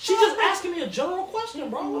that. She just asking me a general question,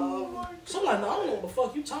 bro. So I'm like, no, I don't know what the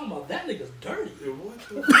fuck you talking about. That nigga's dirty. What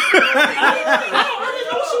the I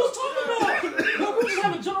didn't know what she was talking about. No, we just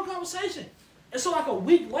having a general conversation. And so like a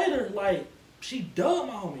week later, like, she dubbed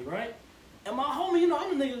my homie, right? And my homie, you know,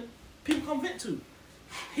 I'm the nigga people come vent to.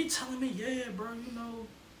 He telling me, yeah, bro, you know,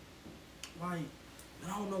 like, I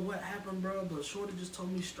don't know what happened, bro, but Shorty just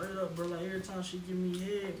told me straight up, bro, like, every time she give me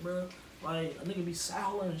head, bro, like, a nigga be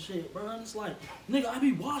sour and shit, bro. And it's like, nigga, I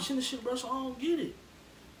be watching this shit, bro, so I don't get it.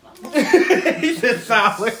 He said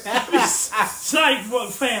sour. It's like, well,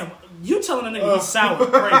 fam, you telling a nigga he's sour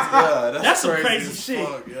crazy. Yeah, That's some crazy crazy as shit.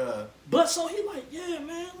 fuck, yeah. But so he like, yeah,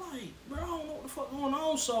 man, like, bro, I don't know what the fuck going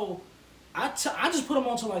on. So I just put him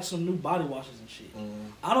onto like some new body washes and shit.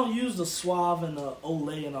 I don't use the Suave and the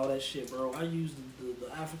Olay and all that shit, bro. I use the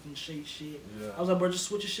African shake shit. Yeah. I was like, bro, just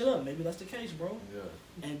switch your shit up. Maybe that's the case, bro.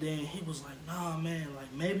 Yeah. And then he was like, nah, man,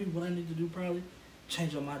 like maybe what I need to do probably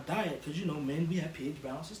change up my diet. Because, you know, men, we have pH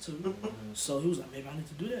balances too. So he was like, maybe I need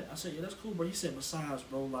to do that. I said, yeah, that's cool, bro. He said, besides,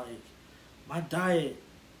 bro, like, my diet,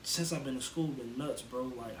 since I've been in school, been nuts,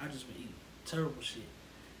 bro. Like, I just been eating terrible shit.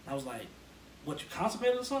 I was like, what, you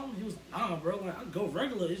constipated or something? He was like, nah, bro, like, I go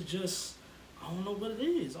regular. It's just, I don't know what it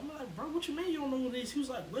is. I'm like, bro, what you mean you don't know what it is? He was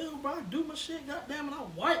like, well, bro, I do my shit, goddamn, and I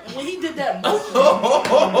wipe. And when he did that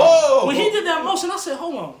motion, I said,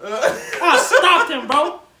 hold on. I stopped him,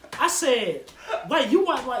 bro. I said, wait, you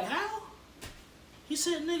wipe like how? He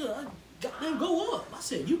said, nigga, I goddamn go up. I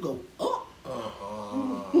said, you go up?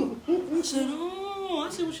 I said, oh, I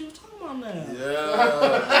see what you was talking about now. Yeah.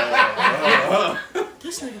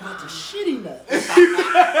 This nigga got the shitty nuts.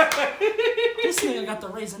 This nigga got the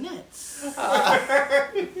raisinets.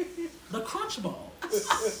 The crunch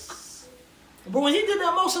balls. But when he did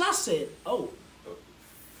that motion, I said, oh.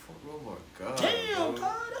 Oh my god. Damn,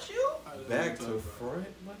 God, that's you? Back to front,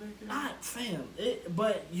 my nigga. Alright, fam.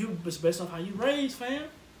 But it's based on how you raised, fam.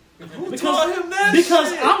 Who taught him that Because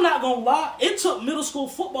shit? I'm not gonna lie, it took middle school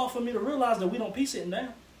football for me to realize that we don't pee sitting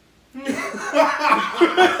down. I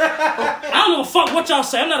don't give a fuck what y'all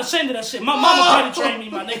say. I'm not ashamed of that shit. My mama potty trained me,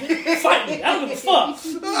 my nigga. Fight me. I don't give a fuck.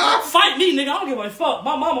 Fight me, nigga. I don't give a fuck.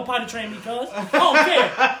 My mama potty trained me, cuz. I don't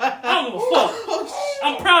care. I don't give a fuck.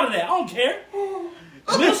 I'm proud of that. I don't care.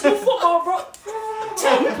 Middle school football, bro.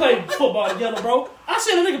 Tell me we played football together, bro. I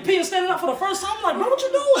seen a nigga peeing standing up for the first time. I'm like, bro, what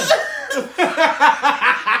you doing?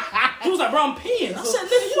 He was like, bro, I'm peeing. I said,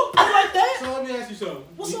 nigga, you don't pee like that. So let me ask you something.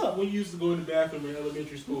 What's when, up? When you used to go in the bathroom in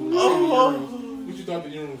elementary school, what you thought the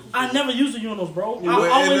urinals was for? I never used the urinals, bro. You I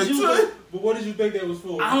went always used it. But what did you think that was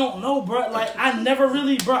for? I don't know, bro. Like, I never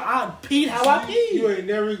really, bro, I peed how I peed. You ain't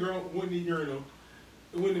never went in the urinal.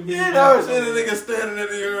 You never seen a nigga standing in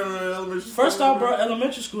the urinal in elementary school. First off, bro,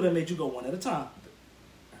 elementary school, they made you go one at a time.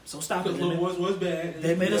 So stop it. Because little boys was bad.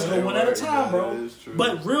 They made us go one at a time, bro. That is true.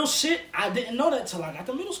 But real shit, I didn't know that till I got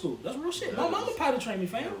to middle school. That's real shit. My mama potty trained me,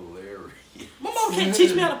 fam. Hilarious. My mama can't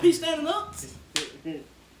teach me how to pee standing up.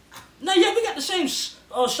 Now, yeah, we got the same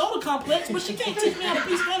shoulder complex, but she can't teach me how to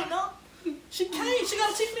pee standing up. She can't. She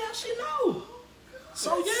gotta teach me how she know.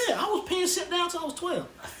 So yeah, I was peeing sit down till I was 12.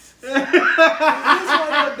 That's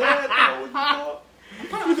what your dad thought when you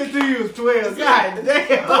thought. You could do you was 12. God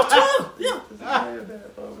damn. I was 12, yeah.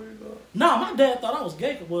 Nah, my dad thought I was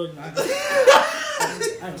gay. Well, nah, I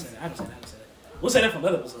didn't say that. We'll say that for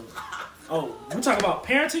another episode. Oh, we talk about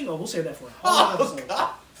parenting? Oh, we'll say that for a whole episode.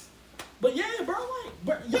 But yeah, bro, like,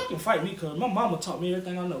 bro, y'all can fight me, cuz my mama taught me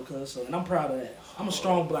everything I know, cuz, so, and I'm proud of that. I'm a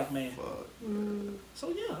strong black man. So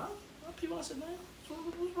yeah, people, I said, man,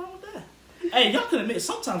 what's wrong with that? Hey, y'all can admit,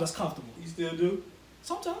 sometimes that's comfortable. You still do?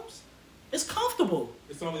 Sometimes. It's comfortable.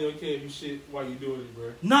 It's only okay if you shit while you doing it,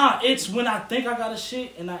 bro. Nah, it's when I think I got a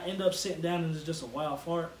shit and I end up sitting down and it's just a wild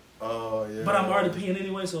fart. Oh yeah. But I'm already peeing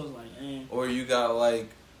anyway, so it's like, Or you got like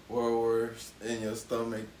worse in your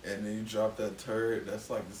stomach, and then you drop that turd that's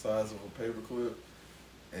like the size of a paperclip,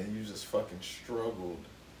 and you just fucking struggled.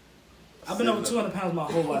 I've been over 200 pounds my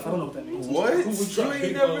whole life. I don't know what that means. What? Who would drop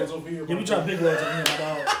big loads over here? Yeah, we drop big loads over here, my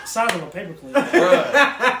dog. Size of a paperclip.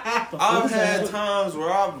 Bruh, I've had times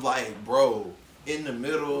where I'm like, bro, in the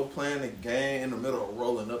middle of playing the game, in the middle of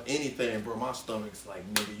rolling up anything, bro, my stomach's like,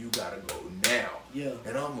 nigga, you gotta go now. Yeah.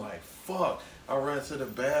 And I'm like, fuck. I run to the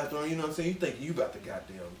bathroom, you know what I'm saying? You think you about to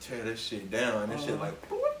goddamn tear this shit down, and shit like,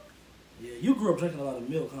 what? Yeah, you grew up drinking a lot of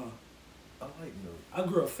milk, huh? I like milk. I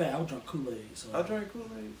grew up fat. I would drink Kool-Aid. So I drank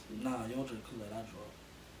Kool-Aid. Nah, you don't drink Kool-Aid. I drunk.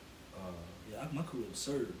 Yeah, my Kool-Aid was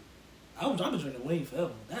syrup. I've been drinking lean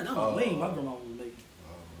forever. That was lean. My grandma was making.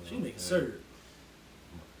 She making syrup.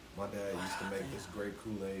 My dad used to make this great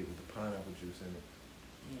Kool-Aid with the pineapple juice in it.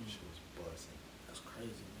 She was busting. That's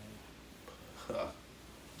crazy, man.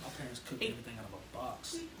 My parents cooked everything out of a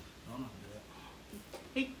box. No, I'm not gonna do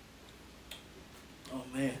that. Oh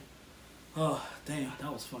man. Oh damn,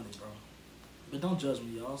 that was funny, bro. But don't judge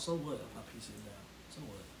me, y'all. So what if I piece it down? So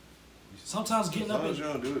what? Sometimes getting up. As long as you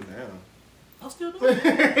don't do it now. I'll still do it.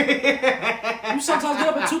 You sometimes get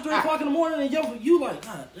up at 2, 3 o'clock in the morning and you like,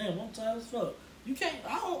 God damn, I'm tired as fuck. You can't.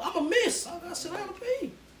 I'm a miss. I gotta sit down and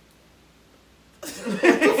pee. I don't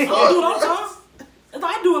do it all the time.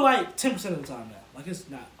 I do it like 10% of the time now. Like it's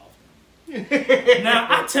not often. Now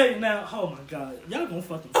I tell you now. Oh my God, y'all gonna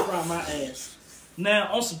fucking fry my ass.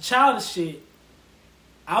 Now on some childish shit.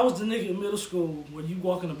 I was the nigga in middle school where you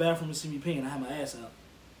walk in the bathroom and see me peeing. I had my ass out.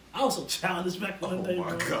 I was so childish back in the day,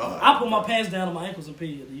 bro. God. I put my pants down on my ankles and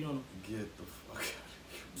pee at the urinal. Get the fuck out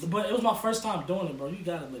of here. But it was my first time doing it, bro. You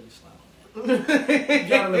gotta let me slide on that. You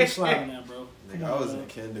gotta let me slide on that, bro. Nigga, I was in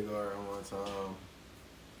kindergarten one time.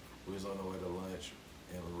 We was on the way to lunch,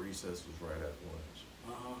 and recess was right after lunch.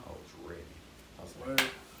 I was ready. I was like,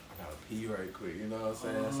 I gotta pee right quick, you know what I'm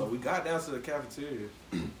saying? So we got down to the cafeteria.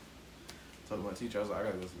 Told my teacher, I was like, I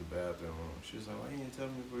gotta go to the bathroom. She was like, why you didn't tell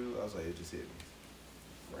me before you? I was like, it just hit me.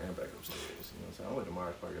 Ran back upstairs, you know what I'm saying? I went to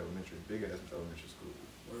Myers Park Elementary, big ass elementary school.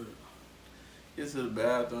 Get to the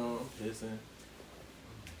bathroom, pissing.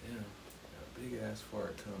 Yeah, got a big ass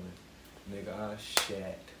fart coming. Nigga, I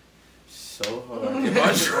shat so hard in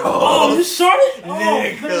my drawers. Oh, you shorted?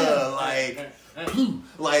 Nigga,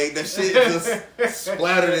 like the shit just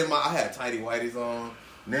splattered in my. I had tighty whities on.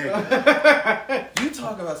 Nigga, you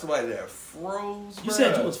talking about somebody that froze? You bruh.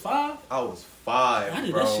 said you was 5? I was 5, I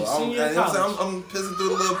did bro. that shit senior in college. I'm pissing through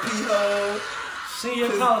the little pee hole. Senior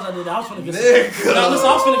in college, I did that. I was finna get Nigga. some. Now, listen, I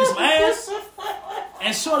was finna get some ass.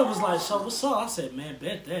 And Shorty was like, so what's up? I said, man,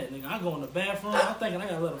 bet that, nigga. I go in the bathroom. I'm thinking I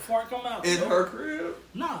gotta let a fart come out. In her crib?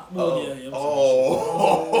 Nah. Well, yeah.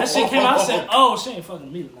 Oh. That shit came out. I said, oh, she ain't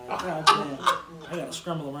fucking me tonight. God damn. I gotta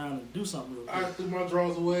scramble around and do something real quick. I threw my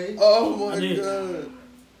drawers away. Oh my I did. God.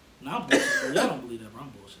 Nah, I'm bullshit, bro. Y'all don't believe that, bro. I'm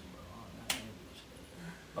bullshit, bro. I ain't bullshit.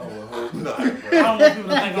 I would hope not, I bro. don't want people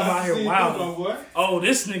to think I'm out here See, wild. what? Oh,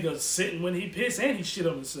 this nigga sitting when he piss and he shit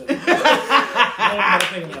on himself. I don't want nobody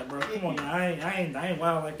thinking that, bro. Come on, man. I ain't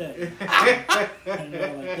wild like that. I ain't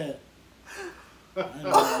wild like that.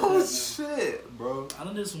 Oh shit, bro. I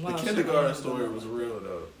done did some The wild shit. kindergarten story was real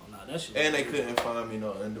though. Oh, nah, that shit. And they was couldn't find me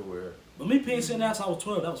no underwear. But me peeing sitting down till I was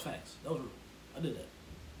 12, that was facts. That was real. I did that.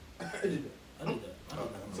 I did that.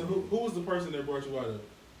 So who was the person that brought you out of it?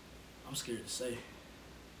 I'm scared to say.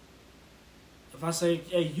 If I say,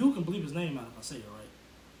 hey, you can bleep his name out if I say it right.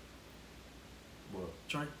 What?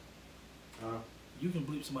 Trey, you can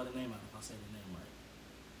bleep somebody's name out if I say the name right.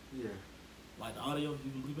 Yeah. Like the audio,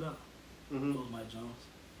 you can bleep it out. Mm-hmm. It was Mike Jones.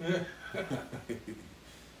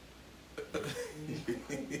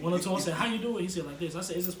 One or two, I said, how you do it? He said like this. I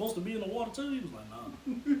said, is it supposed to be in the water too? He was like, nah.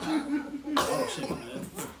 Oh shit, man.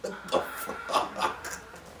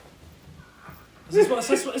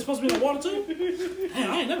 It's supposed to be in the water too?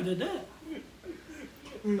 Damn, I ain't never did that.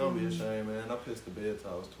 Don't be ashamed, man. I pissed the bed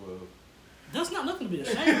till I was 12. That's not nothing to be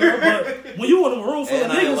ashamed of, but when you in a room full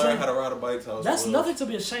And of I ain't niggas, learned how to ride a bike till I was that's 12. nothing to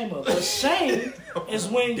be ashamed of. The shame is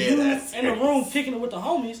when Dead you ass in the room kicking it with the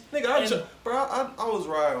homies. Nigga, And- I was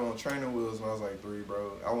riding on training wheels when I was like 3,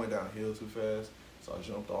 bro. I went down a hill too fast, so I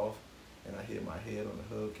jumped off. and I hit my head on the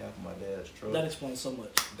hubcap of my dad's truck. That explains so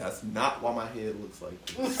much. That's not why my head looks like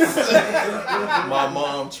this. My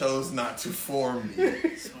mom chose not to form me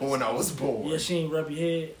when I was born. Yeah, she ain't rub your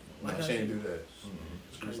head. No, she ain't do that.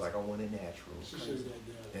 She was like, I want it natural.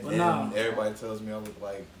 And But then nah. everybody tells me I look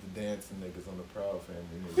like the dancing niggas on the Proud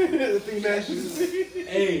Family.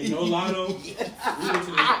 Hey, no lie though. We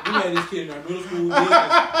had this kid in our middle school.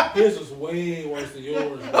 His was way worse than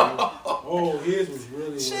yours, bro. Oh, his was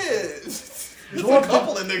really worse. Shit. There's a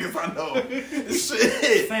couple of niggas I know.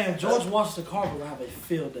 Shit. Fam, George Washington Carver will have a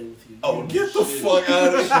field day with you. Oh, get the fuck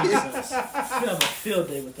out of here. Jesus. He'll have a field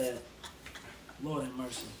day with that. Lord have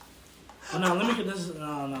mercy. But now, let me get this.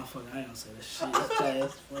 No, fuck it. I ain't gonna say that shit. That's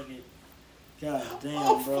fast. Fuck it. God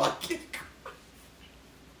damn, bro.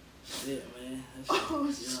 Shit, man.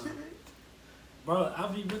 That shit, yeah. Bro, I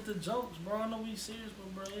be with the jokes, bro. I know we serious,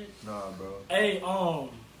 but bro. Nah, bro. Hey, no, I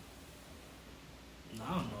don't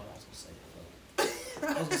know what I was gonna say. I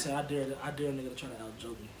was gonna say I dare a nigga to try to out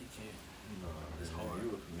joke me. He can't. Nah, It's man, hard. you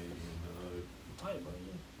a comedian, dog. I'm tight, bro.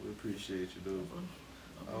 Yeah. We appreciate you, dude.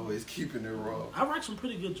 Always keeping it raw. I write some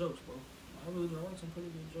pretty good jokes, bro. I write some pretty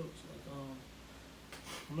good jokes. Like, I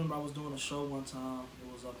remember I was doing a show one time. It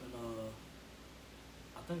was up in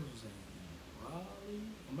I think it was in Raleigh.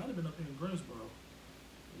 It might have been up here in Greensboro.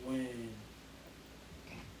 When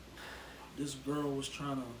this girl was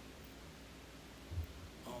trying to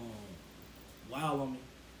wild on me,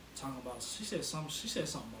 talking about she said something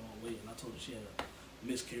about my weight, and I told her she had a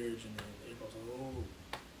miscarriage, and then everybody was like, oh.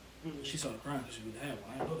 She started crying because she didn't have one.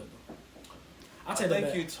 I didn't know that though. I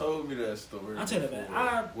think you told me that story. I tell you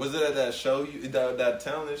that. Was it at that show that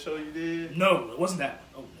talent show you did? No, it wasn't that.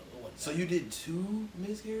 Oh no, it wasn't. So you did 2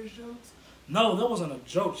 miscarriage jokes? No, that wasn't a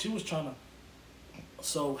joke. She was trying to.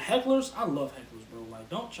 So hecklers, I love hecklers, bro. Like,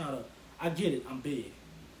 don't try to. I get it. I'm big.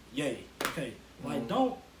 Yay. Okay. Like,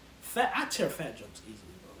 don't. I tear fat jokes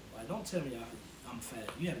easily, bro. Like, don't tell me I'm fat.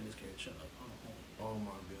 You had a miscarriage. Shut up. Oh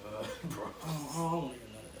my god, bro. I don't want to hear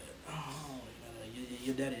none of that. I don't want to hear none of that.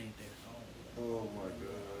 Your daddy ain't there. Oh my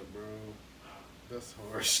god, bro. That's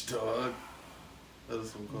harsh, dog. That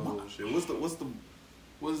is some cold shit. What's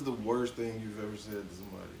the worst thing you've ever said to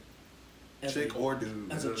somebody? Chick or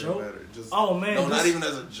dude? As it a doesn't joke? matter. Just, oh man. No, not even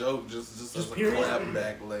as a joke. Just as a period? clap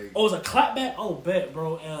back, like. Oh, it was a clapback? Oh, bet,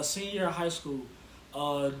 bro. Senior year of high school.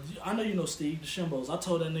 I know you know Steve, the Shimbos. I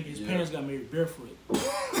told that nigga his parents got married barefoot.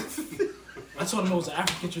 I told him it was an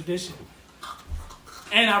African tradition.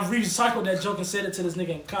 And I recycled that joke and said it to this nigga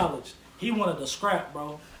in college. He wanted to scrap,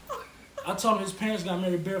 bro. I told him his parents got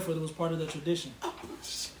married barefoot. It was part of the tradition.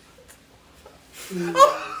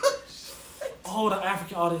 Oh, the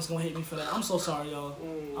African audience gonna hate me for that. I'm so sorry, y'all.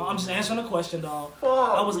 I'm just answering a question, dog.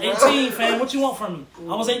 I was 18, fam. What you want from me?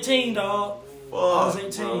 I was 18, dog. I was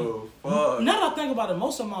 18. Now that I think about it,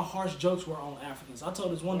 most of my harsh jokes were on Africans. I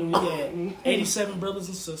told this one dude he had 87 brothers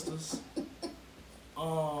and sisters.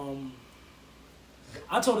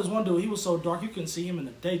 I told this one dude he was so dark you couldn't see him in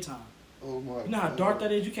the daytime. Oh my. You know how dark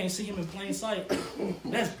that is? You can't see him in plain sight.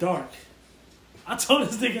 That's dark. I told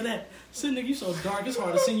this nigga that. I said, nigga, you so dark, it's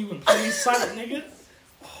hard to see you in plain sight, nigga.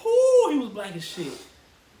 Ooh, he was black as shit.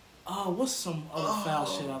 What's some other foul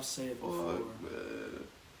shit I've said before?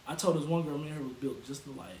 I told this one girl, me and her was built just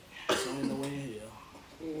alike. So ain't no way in hell.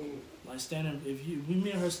 Like standing,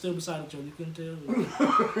 me and her still beside each other, you couldn't tell.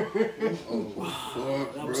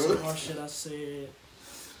 That was some hard shit I said.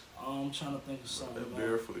 I'm trying to think of something. That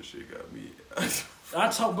barefoot shit got me. I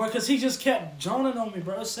told bro, cause he just kept droning on me,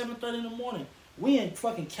 bro. It's 7:30 in the morning. We in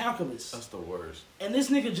fucking calculus. That's the worst. And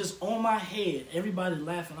this nigga just on my head. Everybody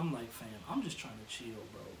laughing. I'm like, fam, I'm just trying to chill,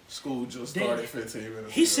 bro. School just started 15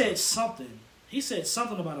 minutes He ago. said something. He said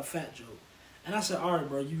something about a fat joke. And I said, all right,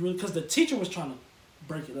 bro, you really, because the teacher was trying to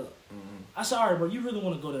break it up. Mm-hmm. I said, all right, bro, you really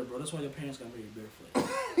want to go there, bro. That's why your parents got married barefoot.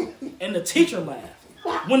 And the teacher laughed.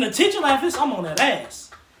 When the teacher laughed, I'm on that ass.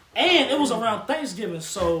 And it was around Thanksgiving,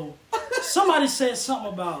 so somebody said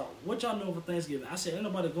something about what y'all know for Thanksgiving. I said, ain't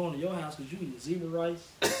nobody going to your house because you eating zebra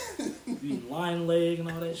rice, you eating lion leg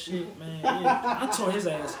and all that shit, man. Yeah. I tore his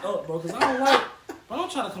ass up, bro, because I don't like, but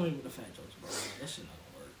don't try to come in with the fat jokes, bro. That shit not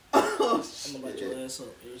gonna work. I'm gonna light your ass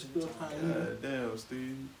up every single time. God damn,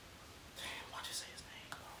 Steve. Damn, why'd you say his name,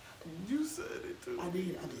 bro? You said it too. I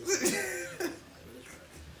did.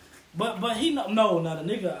 But he no, the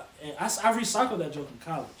nigga. I recycled that joke in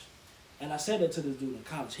college, and I said that to this dude in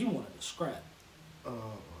college. He wanted to scrap.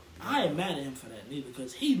 I ain't mad at him for that neither,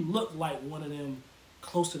 because he looked like one of them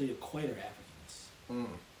close to the equator Africans.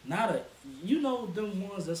 Not a, you know, them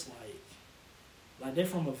ones that's like they're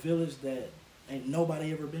from a village that ain't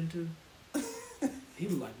nobody ever been to. He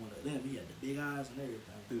was like one of them. He had the big eyes and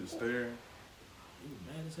everything. He was staring. He was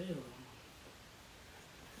mad as hell.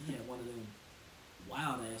 He had one of them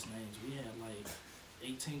wild ass names. We had like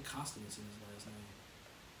 18 consonants in his last name.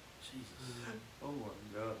 Jesus. Oh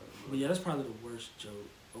my god. But yeah, that's probably the worst joke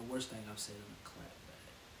or worst thing I've said in a clap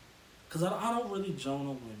back. Cause I don't really joke on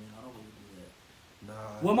women. I don't really do that.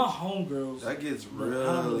 Nah. Well, my homegirls. That gets but I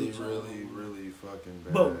don't really, joke on really, women. really fucking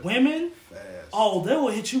bad. But women, Fast. oh, they will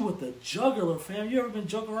hit you with the jugular, fam. You ever been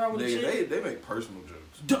joking around with a Nigga, chick? they make personal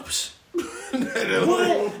jokes. Dupes.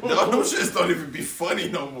 What? No, them shits don't even be funny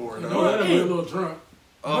no more. You No. know that'll be a little drunk.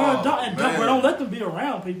 Bro, don't let them be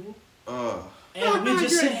around people. And we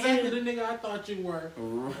just sit exactly here. the nigga I thought you were.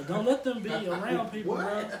 Don't let them be around people,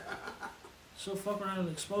 What? bro. She'll fuck around and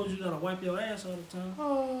expose you. You gotta wipe your ass all the time.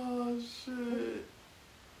 Oh shit.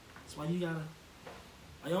 That's why you gotta.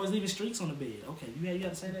 Are you always leaving streaks on the bed? Okay, you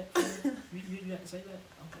gotta say that. you got to say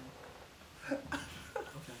that. Okay.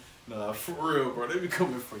 Okay. Nah, for real, bro. They be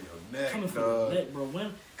coming for your neck, Coming for dog. your neck, bro.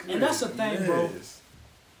 And that's the thing, bro. Goodness.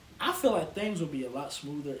 I feel like things would be a lot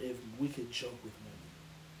smoother if we could joke with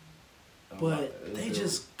women. But they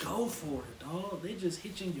just go for it, dog. They just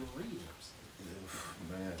hit you in your ribs.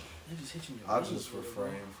 Man, They just hit you in your I ribs. just bro.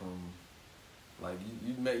 refrain from like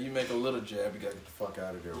you make a little jab, you gotta get the fuck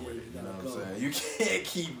out of there Yeah, with it. you You know gotta what I'm go. saying? You can't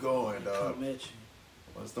keep going, dog. Come at you.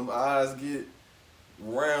 Once them eyes get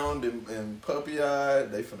round and puppy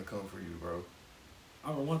eyed, they finna come for you, bro. I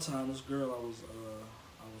remember one time this girl I was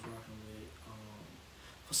rocking with.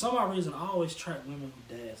 For some odd reason, I always track women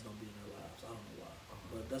whose dads don't be in their lives. I don't know why,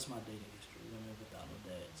 but that's my dating history. Women without no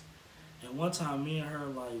dads. And one time, me and her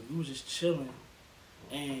we was just chilling,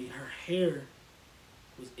 and her hair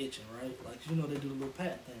was itching, right? Like they do the little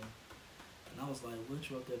pat thing. And I was like, "What,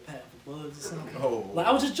 you up there patting for bugs or something?" Oh. Like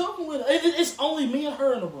I was just joking with her. It's only me and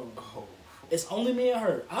her in the room. Oh. It's only me and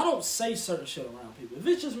her. I don't say certain shit around people. If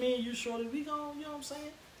it's just me and you, shorty, we gon', you know what I'm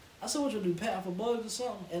saying? I said, what you do, pat for bugs or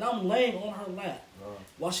something? And I'm laying on her lap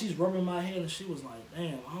while she's rubbing my head, and she was like,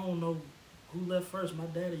 damn, I don't know who left first, my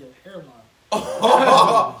daddy or hairline.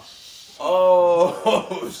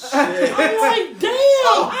 Oh, shit. I'm like, damn,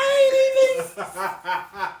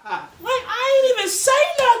 I ain't even say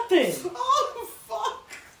nothing. Oh, fuck.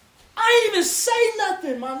 I ain't even say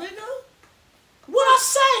nothing, my nigga. What I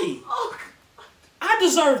say? I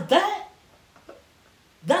deserve that.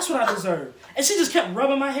 That's what I deserve. And she just kept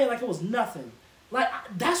rubbing my head like it was nothing. Like,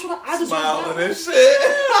 that's what I deserve. Smiling that and shit.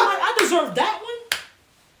 Yeah, like, I deserve that one.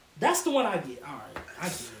 That's the one I get. All right,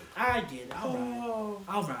 I get it. All right.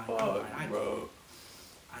 All right. I get it.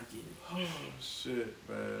 I get it. Oh, shit,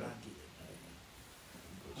 man. I get it, man.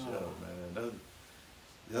 But yeah,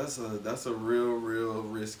 man. That's a real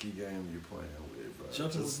risky game you're playing with, bro.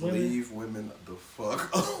 Joking Just with women. leave women the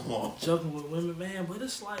fuck alone. Joking with women, man, but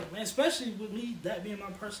it's like, man, especially with me, that being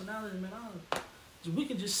my personality, man, we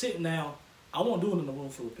can just sit now. I won't do it in a room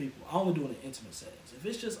full of people. I only do it in intimate settings. If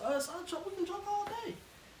it's just us, we can joke all day.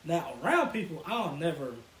 Now, around people, I'll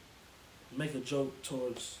never make a joke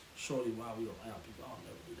towards shorty while we around people. I'll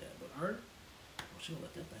never do that. But her, she gonna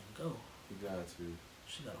let that thing go. You got to.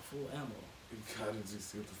 She got a full ammo. You gotta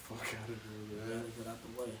just get the fuck out of here, man. Gotta get out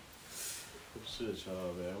the way. Shit,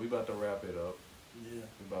 y'all, man. We about to wrap it up. Yeah.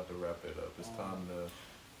 We about to wrap it up. It's time to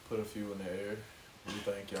put a few in the air. We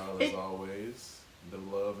thank y'all as always. The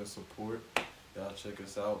love and support. Y'all check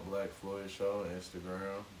us out. Black Floyd Show on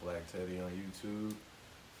Instagram. Black Teddy on YouTube.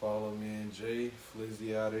 Follow me and Jay.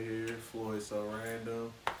 Flizzy out of here. Floyd So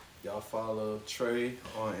Random. Y'all follow Trey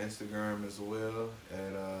on Instagram as well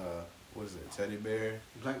at what is it? Teddy Bear.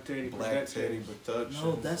 Black Teddy. Black Teddy Productions.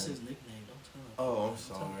 No, that's his nickname. Don't tell him. Oh, I'm Don't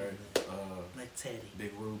tell him sorry. that. Black Teddy.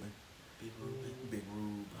 Big Ruben. Big Ruben. Big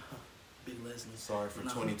Rube. Big Leslie. Sorry for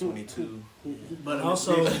No. 2022. But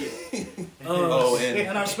also, Oh,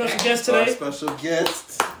 and our special guest today, Our special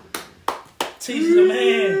guest. Teasy the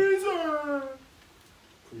man.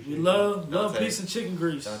 We love Dante. peace and chicken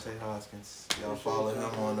grease. Dante Hoskins. Y'all follow him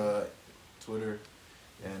on Twitter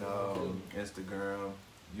and Instagram.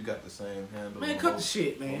 You got the same handle. Man, cut the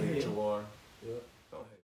shit, man. Only Hell. Jawar. Yep. Don't hate.